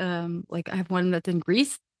scenes. Like I have one that's in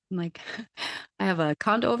Greece. And like I have a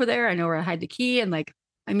condo over there. I know where I hide the key, and like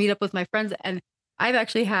I meet up with my friends. And I've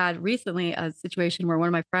actually had recently a situation where one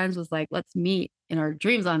of my friends was like, let's meet in our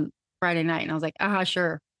dreams on Friday night. And I was like,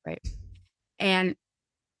 sure. Right.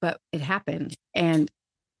 But it happened. And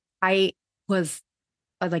I was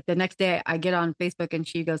like, the next day I get on Facebook and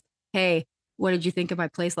she goes, hey, what did you think of my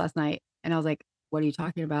place last night? And I was like, what are you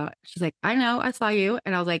talking about? She's like, I know, I saw you.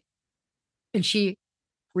 And I was like, and she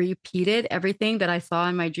repeated everything that I saw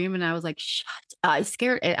in my dream. And I was like, shut up. I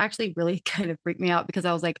scared. It actually really kind of freaked me out, because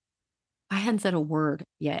I was like, I hadn't said a word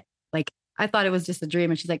yet. Like I thought it was just a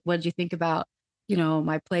dream. And she's like, what did you think about,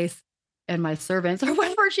 my place and my servants or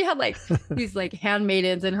whatever? She had like these like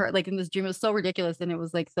handmaidens in her, like in this dream. It was so ridiculous. And it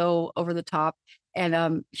was like so over the top.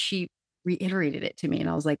 And she reiterated it to me. And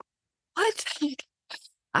I was like, what?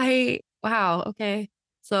 Wow. Okay.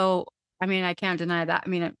 So, I mean, I can't deny that. I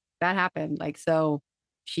mean, that happened. Like, so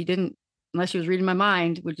she didn't, unless she was reading my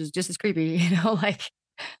mind, which is just as creepy, like,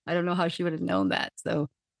 I don't know how she would have known that. So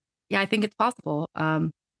yeah, I think it's possible. I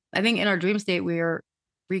think in our dream state, we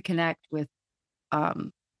reconnect with,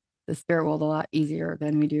 the spirit world a lot easier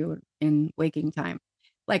than we do in waking time.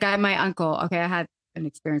 Like my uncle, okay, I had an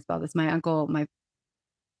experience about this. My uncle, my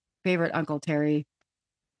favorite uncle, Terry,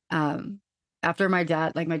 after my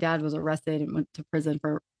dad was arrested and went to prison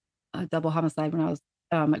for a double homicide when I was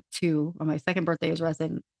at 2. On my second birthday, he was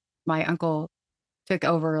arrested. My uncle took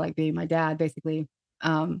over, like being my dad, basically,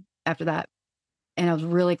 after that. And I was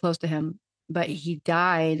really close to him, but he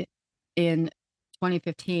died in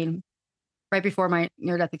 2015, right before my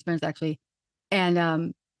near-death experience, actually.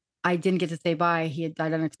 And I didn't get to say bye. He had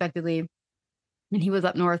died unexpectedly, and he was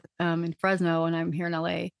up north in Fresno, and I'm here in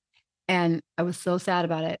LA. And I was so sad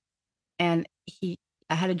about it. And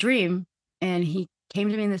I had a dream, and he came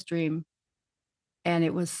to me in this dream, and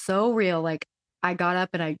it was so real. Like I got up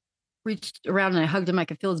and I reached around and I hugged him. I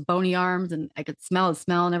could feel his bony arms, and I could smell his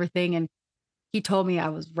smell and everything. And he told me I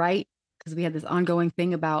was right, because we had this ongoing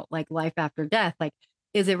thing about like life after death. Like,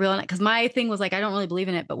 is it real? Because my thing was like, I don't really believe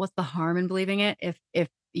in it, but what's the harm in believing it? If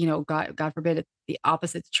God forbid, if the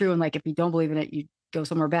opposite's true, and like if you don't believe in it, you go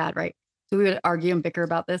somewhere bad, right? So we would argue and bicker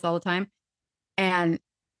about this all the time. And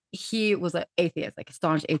he was an atheist, like a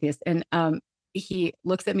staunch atheist. And he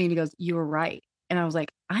looks at me and he goes, you were right. And I was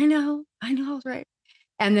like, I know I was right.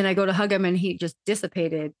 And then I go to hug him, and he just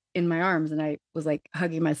dissipated in my arms. And I was like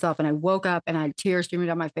hugging myself, and I woke up and I had tears streaming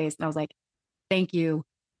down my face. And I was like, thank you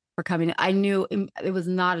for coming. I knew it was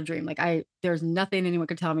not a dream. Like there's nothing anyone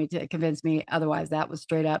could tell me to convince me otherwise. That was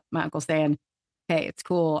straight up my uncle saying, hey, it's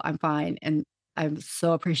cool, I'm fine. And I'm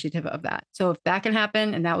so appreciative of that. So if that can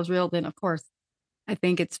happen and that was real, then of course, I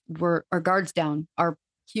think our guard's down. Our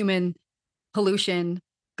human pollution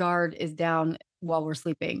guard is down while we're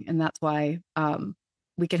sleeping. And that's why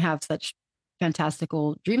we can have such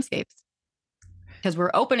fantastical dreamscapes, because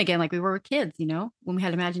we're open again, like we were kids, when we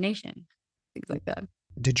had imagination, things like that.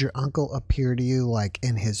 Did your uncle appear to you like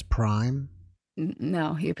in his prime?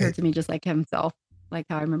 No, he appeared to me just like himself, like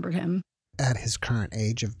how I remembered him. At his current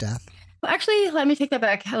age of death? Well, actually, let me take that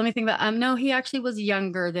back. Let me think about. No, he actually was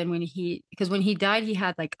younger than because when he died, he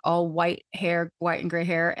had like all white hair, white and gray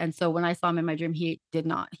hair, and so when I saw him in my dream, he did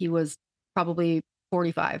not. He was probably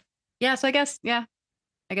 45. Yeah, so I guess, yeah,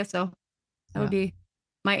 I guess so. That would Yeah. be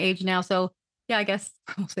my age now. So yeah, I guess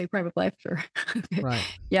we'll say private life, sure. Okay. Right.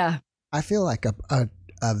 Yeah, I feel like a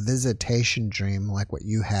visitation dream like what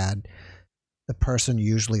you had, the person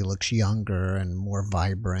usually looks younger and more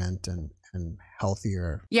vibrant and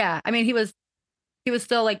healthier. yeah. I mean, he was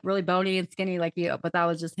still like really bony and skinny, like you, but that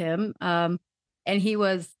was just him. And he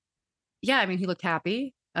was, yeah. I mean, he looked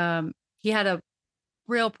happy. He had a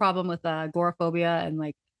real problem with agoraphobia and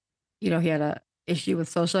like, he had a issue with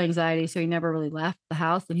social anxiety, so he never really left the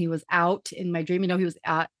house. And he was out in my dream. He was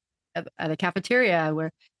at a cafeteria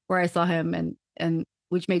where I saw him, and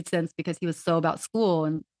which made sense because he was so about school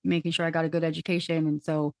and making sure I got a good education. And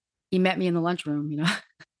so he met me in the lunchroom,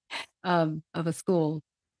 of a school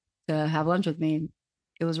to have lunch with me. And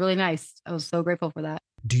it was really nice. I was so grateful for that.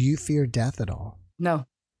 Do you fear death at all? No,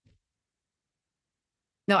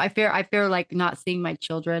 no, I fear like not seeing my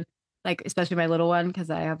children, like especially my little one, because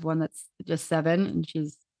I have one that's just 7 and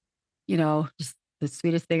she's, just the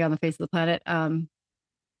sweetest thing on the face of the planet. And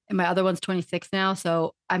my other one's 26 now.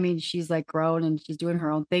 So, I mean, she's like grown and she's doing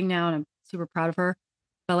her own thing now. And I'm super proud of her.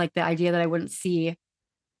 But like the idea that I wouldn't see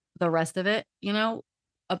the rest of it,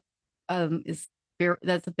 uh, is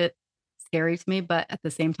that's a bit scary to me. But at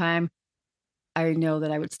the same time, I know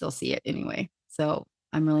that I would still see it anyway. So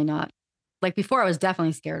I'm really not like before. I was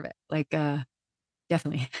definitely scared of it. Like,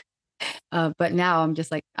 definitely. But now I'm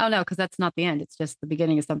just like, oh no, because that's not the end. It's just the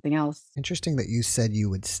beginning of something else. Interesting that you said you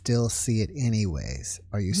would still see it anyways.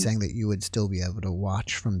 Are you Mhm. saying that you would still be able to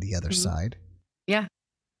watch from the other Mhm. side? Yeah.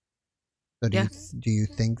 So Yeah. do you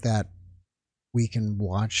think that we can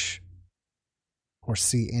watch or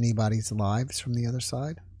see anybody's lives from the other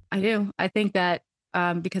side? I do. I think that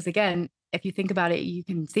because again, if you think about it, you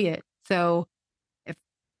can see it. So if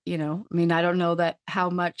I mean, I don't know that how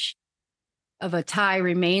much of a tie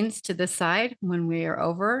remains to this side when we are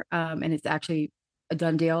over, and it's actually a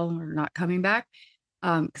done deal or not coming back.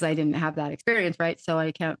 Because I didn't have that experience, right? So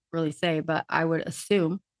I can't really say, but I would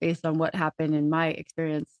assume based on what happened in my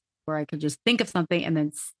experience, where I could just think of something and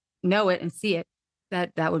then know it and see it,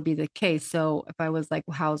 that that would be the case. So if I was like,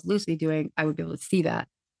 well, how's Lucy doing? I would be able to see that.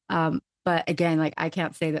 But again, like I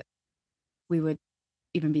can't say that we would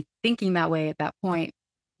even be thinking that way at that point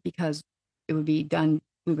because it would be done.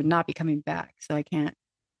 We would not be coming back. So I can't.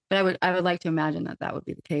 But I would like to imagine that that would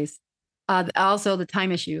be the case. Also, the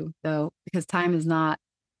time issue though, because time is not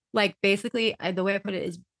like basically the way I put it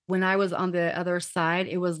is when I was on the other side,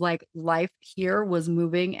 it was like life here was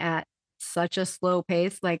moving at such a slow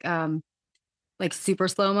pace, like super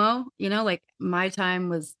slow mo. Like my time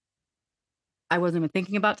was I wasn't even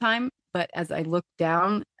thinking about time, but as I looked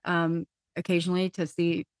down occasionally to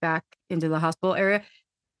see back into the hospital area,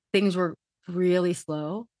 things were really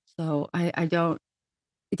slow. So I don't.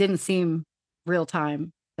 It didn't seem real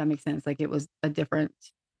time. If that makes sense. Like it was a different.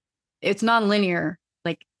 It's non-linear.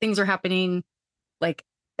 Like things are happening like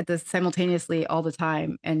at the simultaneously all the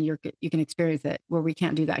time, and you can experience it where we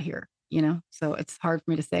can't do that here. So it's hard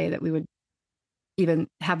for me to say that we would even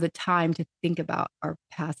have the time to think about our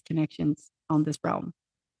past connections on this realm.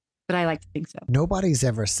 But I like to think so. Nobody's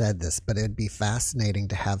ever said this, but it'd be fascinating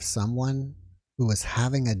to have someone who was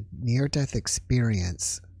having a near death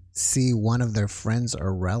experience see one of their friends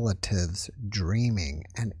or relatives dreaming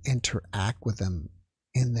and interact with them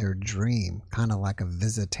in their dream, kind of like a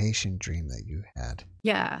visitation dream that you had.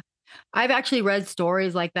 Yeah. I've actually read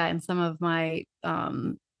stories like that in some of my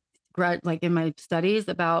like in my studies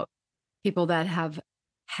about people that have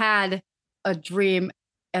had a dream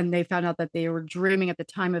and they found out that they were dreaming at the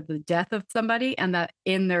time of the death of somebody and that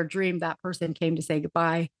in their dream that person came to say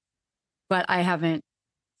goodbye. But I haven't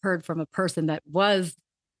heard from a person that was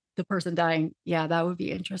the person dying. Yeah, that would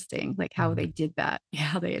be interesting. Like how they did that. Yeah,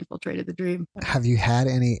 how they infiltrated the dream. Have you had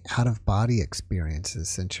any out of body experiences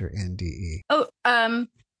since your NDE? Oh,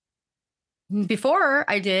 before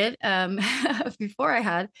I did, before I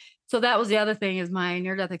had. So that was the other thing is my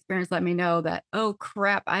near death experience let me know that, oh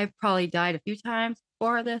crap, I've probably died a few times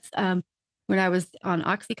before this. When I was on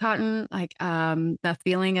Oxycontin, like the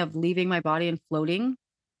feeling of leaving my body and floating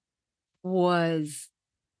was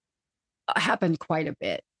happened quite a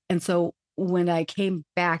bit. And so when I came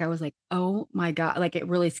back, I was like, oh my God, like it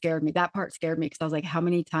really scared me. That part scared me because I was like, how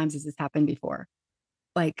many times has this happened before?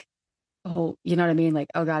 Like, oh, you know what I mean? Like,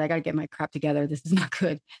 oh God, I gotta get my crap together. This is not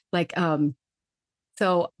good. Like,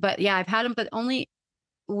 but yeah, I've had them, but only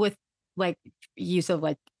with like use of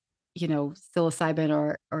like,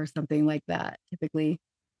 psilocybin or something like that, typically,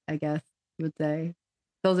 I guess. you would say.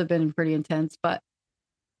 Those have been pretty intense, but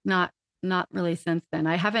not not really since then.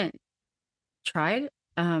 I haven't tried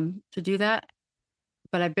to do that,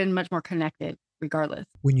 but I've been much more connected regardless.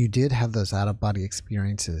 When you did have those out of body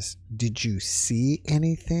experiences, did you see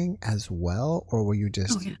anything as well, or were you Oh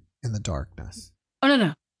just yeah. in the darkness? Oh no,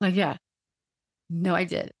 no. Like yeah. No, I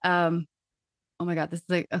did. Oh my God, this is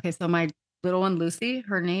like okay, so my little one Lucy,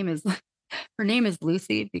 her name is her name is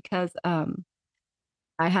Lucy because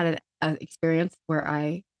I had an experience where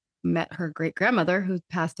I met her great grandmother who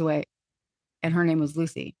passed away, and her name was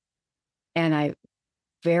Lucy. And I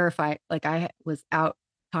verified, like I was out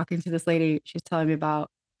talking to this lady. She was telling me about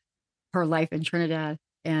her life in Trinidad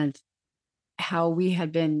and how we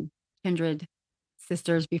had been kindred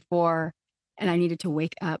sisters before, and I needed to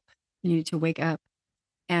wake up. I needed to wake up.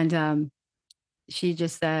 And she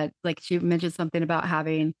just said, like, she mentioned something about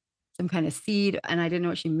having some kind of seed, and I didn't know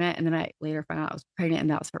what she meant. And then I later found out I was pregnant, and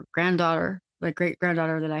that was her granddaughter, my great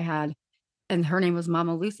granddaughter that I had, and her name was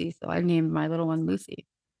Mama Lucy. So I named my little one Lucy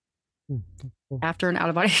Hmm, cool. after an out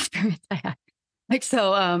of body experience I had. Like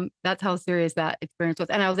so, that's how serious that experience was,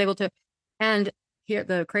 and I was able to. And here,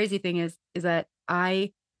 the crazy thing is that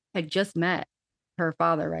I had just met her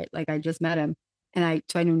father, right? Like I just met him, and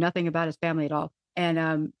I knew nothing about his family at all.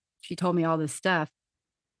 And she told me all this stuff,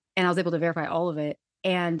 and I was able to verify all of it.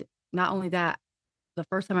 And not only that, the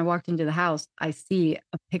first time I walked into the house, I see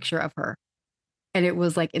a picture of her, and it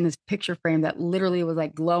was like in this picture frame that literally was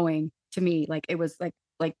like glowing to me, like it was like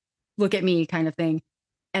look at me kind of thing.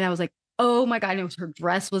 And I was like, oh my God. And it was her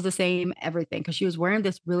dress was the same, everything. Because she was wearing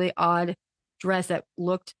this really odd dress that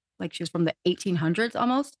looked like she was from the 1800s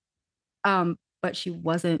almost. But she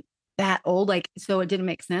wasn't that old. Like, so it didn't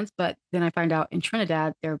make sense. But then I find out in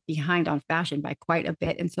Trinidad, they're behind on fashion by quite a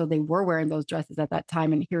bit. And so they were wearing those dresses at that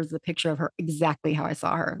time. And here's the picture of her exactly how I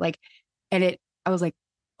saw her. Like, and I was like,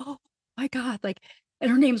 oh my God. Like, and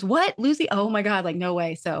her name's what? Lucy? Oh my God. Like, no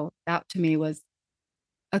way. So that to me was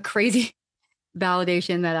a crazy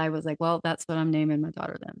validation that I was like, well, that's what I'm naming my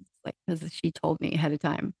daughter then. It's like, because she told me ahead of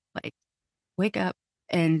time, like, wake up.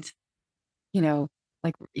 And, you know,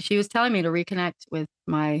 like she was telling me to reconnect with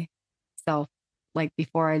myself, like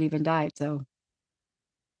before I'd even died. So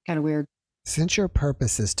kind of weird. Since your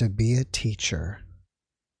purpose is to be a teacher,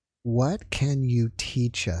 what can you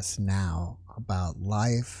teach us now about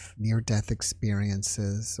life, near death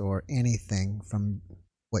experiences, or anything from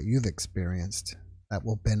what you've experienced that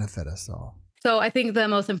will benefit us all? So I think the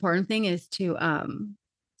most important thing is to,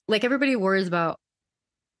 like everybody worries about,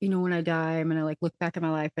 when I die, I'm going to like look back at my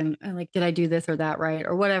life and like, did I do this or that right?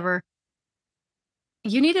 Or whatever.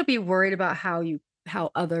 You need to be worried about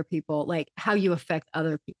how other people, like how you affect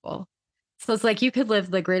other people. So it's like you could live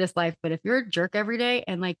the greatest life, but if you're a jerk every day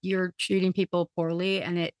and like you're treating people poorly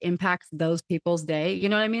and it impacts those people's day, you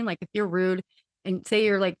know what I mean? Like if you're rude and say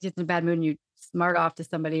you're like just in a bad mood and you smart off to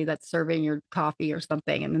somebody that's serving your coffee or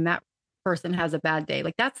something, and then that person has a bad day,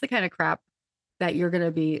 like that's the kind of crap that you're going to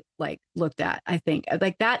be like looked at. I think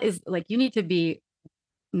like that is like you need to be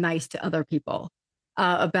nice to other people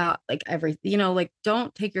about like everything, like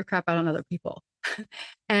don't take your crap out on other people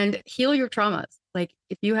and heal your traumas. Like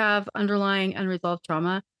if you have underlying unresolved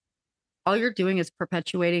trauma, all you're doing is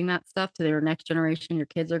perpetuating that stuff to your next generation. Your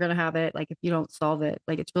kids are going to have it. Like if you don't solve it,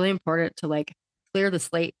 like it's really important to like clear the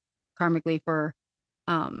slate karmically for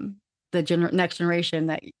the next generation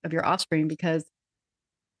that of your offspring, because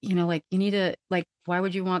like you need to like, why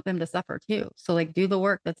would you want them to suffer too? So like do the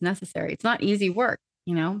work that's necessary. It's not easy work,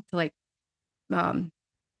 to like um,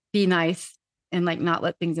 be nice and like not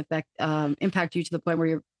let things impact you to the point where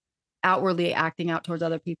you're outwardly acting out towards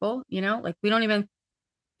other people, like we don't even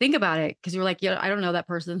think about it because you're like, yeah, I don't know that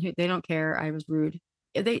person who they don't care. I was rude.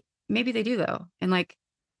 Maybe they do though. And like,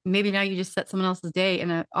 maybe now you just set someone else's day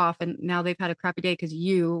off and now they've had a crappy day because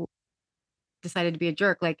you decided to be a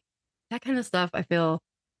jerk. Like that kind of stuff I feel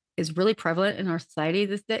is really prevalent in our society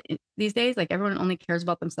these days. Like everyone only cares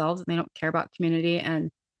about themselves and they don't care about community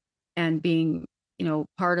and being,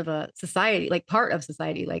 part of a society, like part of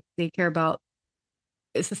society. Like they care about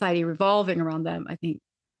society revolving around them, I think.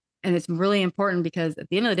 And it's really important because at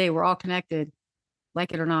the end of the day, we're all connected,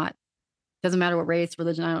 like it or not. Doesn't matter what race,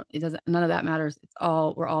 religion, none of that matters.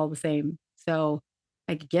 We're all the same. So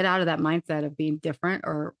like get out of that mindset of being different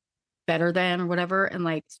or better than or whatever, and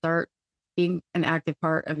like start being an active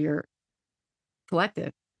part of your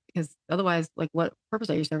collective, because otherwise, like what purpose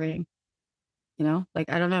are you serving? Like,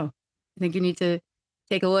 I don't know. I think you need to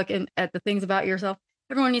take a look at the things about yourself.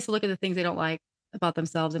 Everyone needs to look at the things they don't like about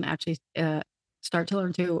themselves and actually start to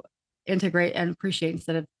learn to integrate and appreciate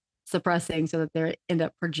instead of suppressing, so that they end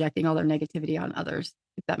up projecting all their negativity on others,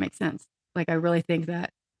 if that makes sense. Like, I really think that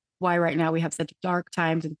why right now we have such dark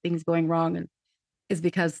times and things going wrong, and is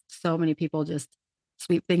because so many people just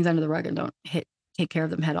sweep things under the rug and don't take care of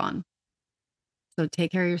them head on. So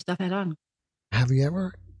take care of your stuff head on. Have you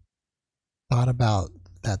ever thought about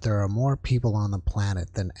that there are more people on the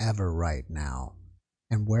planet than ever right now?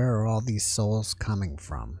 And where are all these souls coming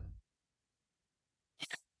from?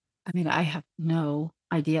 I mean, I have no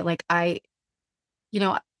idea. Like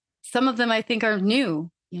some of them I think are new,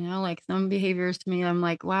 like some behaviors to me, I'm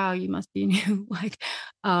like, wow, you must be new. Like,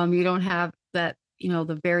 you don't have that,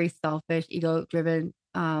 the very selfish, ego driven,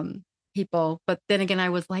 people. But then again, I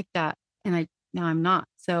was like that and now I'm not.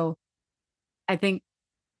 So I think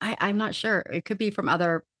I'm not sure. It could be from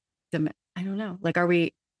other, I don't know. Like, are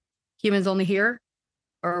we humans only here,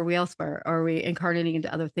 or are we elsewhere? Or are we incarnating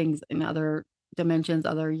into other things in other dimensions,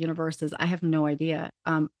 other universes? I have no idea.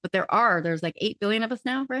 But there's like 8 billion of us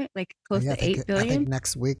now, right? Like close Yeah, to 8 I billion. think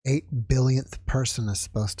next week, 8 billionth person is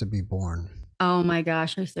supposed to be born. Oh my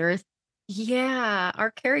gosh, are you serious? Yeah, our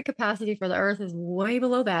carry capacity for the Earth is way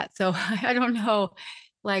below that. So I don't know,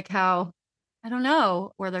 like I don't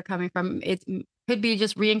know where they're coming from. It could be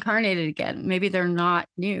just reincarnated again. Maybe they're not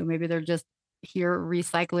new. Maybe they're just here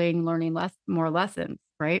recycling, learning more lessons,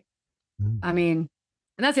 right? Mm. I mean,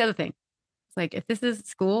 and that's the other thing. It's like, if this is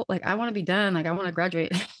school, like I want to be done, like I want to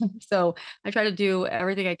graduate. So I try to do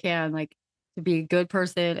everything I can, like to be a good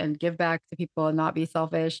person and give back to people and not be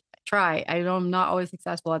selfish. I know I'm not always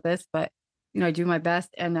successful at this, but I do my best.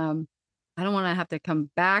 And I don't want to have to come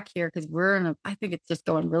back here because I think it's just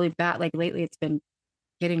going really bad. Like lately it's been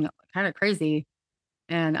getting kind of crazy.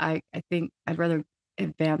 And I think I'd rather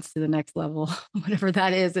advance to the next level, whatever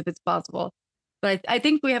that is, if it's possible. But I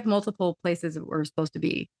think we have multiple places that we're supposed to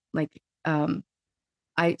be. Like,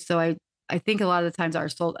 I think a lot of the times our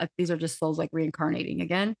soul, these are just souls like reincarnating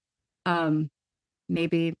again.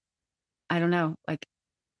 Maybe, I don't know, like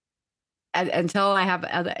until I have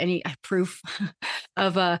any proof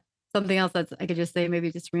of something else, I could just say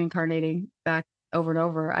maybe just reincarnating back over and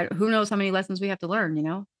over. Who knows how many lessons we have to learn,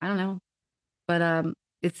 I don't know. But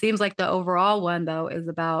it seems like the overall one though is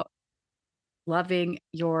about loving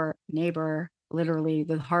your neighbor, literally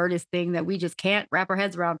the hardest thing that we just can't wrap our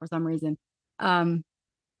heads around for some reason.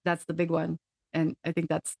 That's the big one. And I think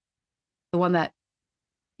that's the one that,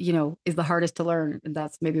 is the hardest to learn. And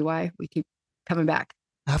that's maybe why we keep coming back.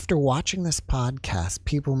 After watching this podcast,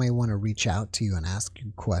 people may want to reach out to you and ask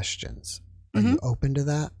you questions. Are you open to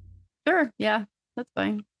that? Sure. Yeah, that's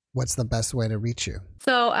fine. What's the best way to reach you?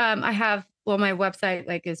 So I have, my website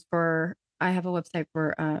I have a website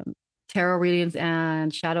for tarot readings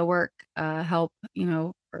and shadow work, help,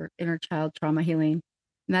 for inner child trauma healing.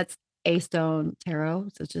 And that's A Stone Tarot.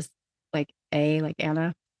 So it's just like like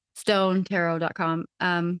Anna, stonetarot.com.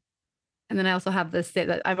 And then I also have this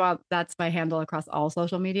that's my handle across all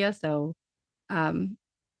social media. So,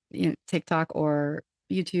 TikTok or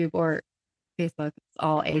YouTube or Facebook, it's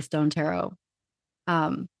all A Stone Tarot.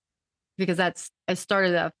 Because I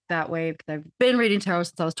started that way because I've been reading tarot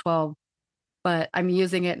since I was 12, but I'm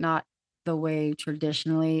using it not the way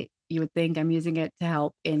traditionally you would think. I'm using it to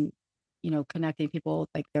help in, connecting people with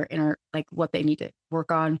like their inner, like what they need to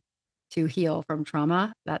work on to heal from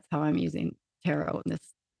trauma. That's how I'm using tarot in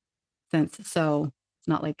this sense. So it's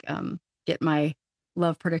not like get my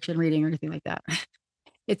love prediction reading or anything like that.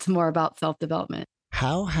 It's more about self-development.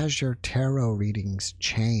 How has your tarot readings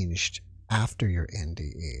changed after your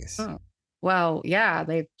NDEs? Oh, well, yeah,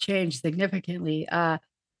 they've changed significantly. I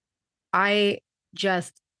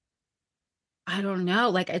don't know.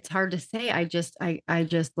 Like, it's hard to say. I just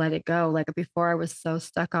let it go. Like before I was so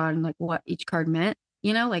stuck on like what each card meant,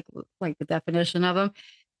 like the definition of them.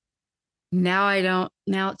 Now I don't,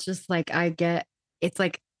 now it's just like, it's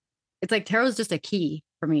like tarot is just a key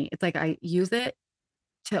for me. It's like, I use it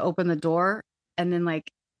to open the door and then like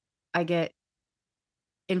I get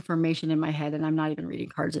information in my head and I'm not even reading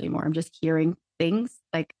cards anymore. I'm just hearing things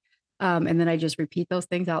like, and then I just repeat those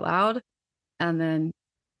things out loud. And then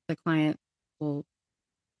the client will,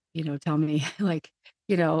 tell me like,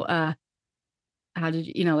 how did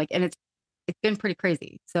you, like, and it's been pretty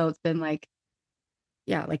crazy. So it's been like,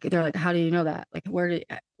 yeah, like they're like, how do you know that? Like,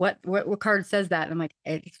 what card says that? And I'm like,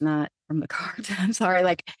 it's not from the cards. I'm sorry.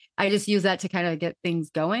 Like, I just use that to kind of get things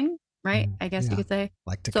going. Right. I guess you could say.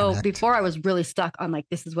 Like to so connect. Before I was really stuck on like,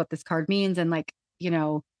 this is what this card means. And like,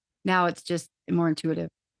 now it's just more intuitive.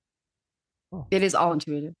 Oh. It is all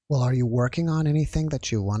intuitive. Well, are you working on anything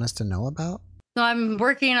that you want us to know about? So I'm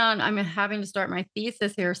having to start my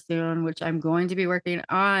thesis here soon, which I'm going to be working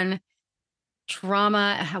on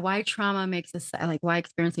trauma, why trauma makes us like why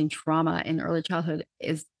experiencing trauma in early childhood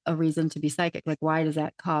is a reason to be psychic. Like, why does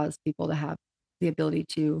that cause people to have the ability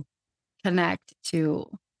to connect to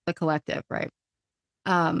the collective, right?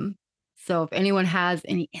 So if anyone has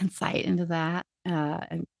any insight into that,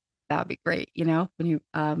 and that would be great, when you,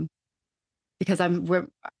 because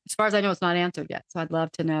as far as I know, it's not answered yet. So I'd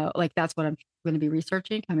love to know, like, that's what I'm going to be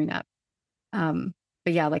researching coming up.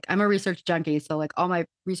 But yeah, like I'm a research junkie. So like all my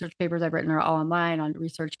research papers I've written are all online on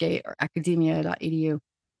ResearchGate or academia.edu.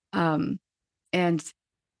 And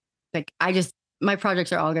like, my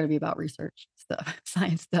projects are all going to be about research stuff,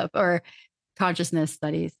 science stuff, or consciousness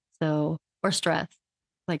studies. So, or stress,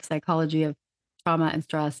 like psychology of trauma and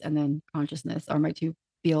stress, and then consciousness are my two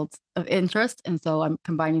fields of interest. And so I'm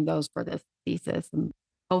combining those for this thesis, and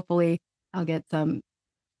hopefully I'll get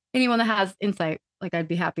anyone that has insight. Like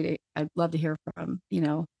I'd love to hear from,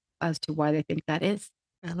 as to why they think that is.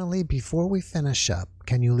 Annalie, before we finish up,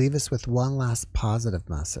 can you leave us with one last positive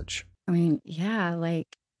message? I mean, yeah, like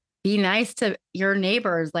be nice to your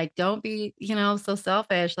neighbors. Like, don't be, so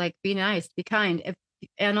selfish. Like, be nice, be kind.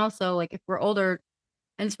 And also, like, if we're older,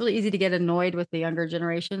 and it's really easy to get annoyed with the younger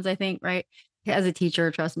generations, I think, right? As a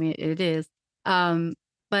teacher, trust me, it is.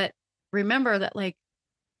 But remember that, like,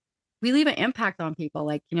 we leave an impact on people.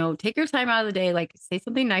 Like, take your time out of the day, like, say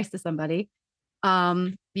something nice to somebody.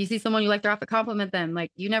 You see someone you like, drop a compliment them.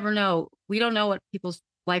 Like, you never know. We don't know what people's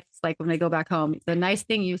life is like when they go back home. The nice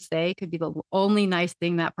thing you say could be the only nice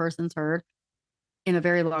thing that person's heard in a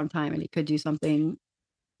very long time. And it could do something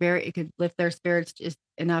it could lift their spirits just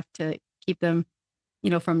enough to keep them,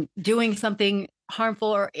 from doing something harmful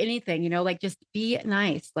or anything, like, just be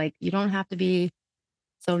nice. Like, you don't have to be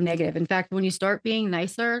so negative. In fact, when you start being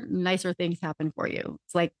nicer things happen for you.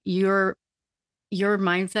 It's like your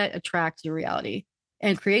mindset attracts your reality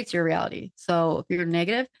and creates your reality. So if you're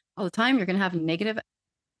negative all the time, you're going to have negative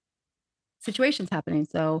situations happening.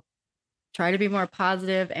 So try to be more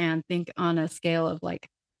positive and think on a scale of, like,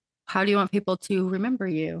 how do you want people to remember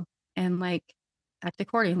you, and, like, act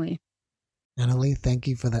accordingly. Annalie, thank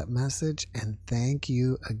you for that message. And thank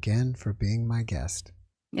you again for being my guest.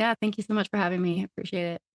 Yeah, thank you so much for having me. I appreciate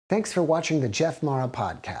it. Thanks for watching the Jeff Mara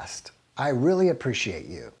podcast. I really appreciate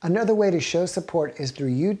you. Another way to show support is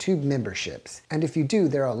through YouTube memberships. And if you do,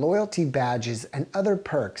 there are loyalty badges and other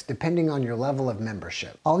perks depending on your level of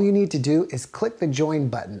membership. All you need to do is click the join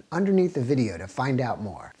button underneath the video to find out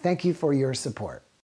more. Thank you for your support.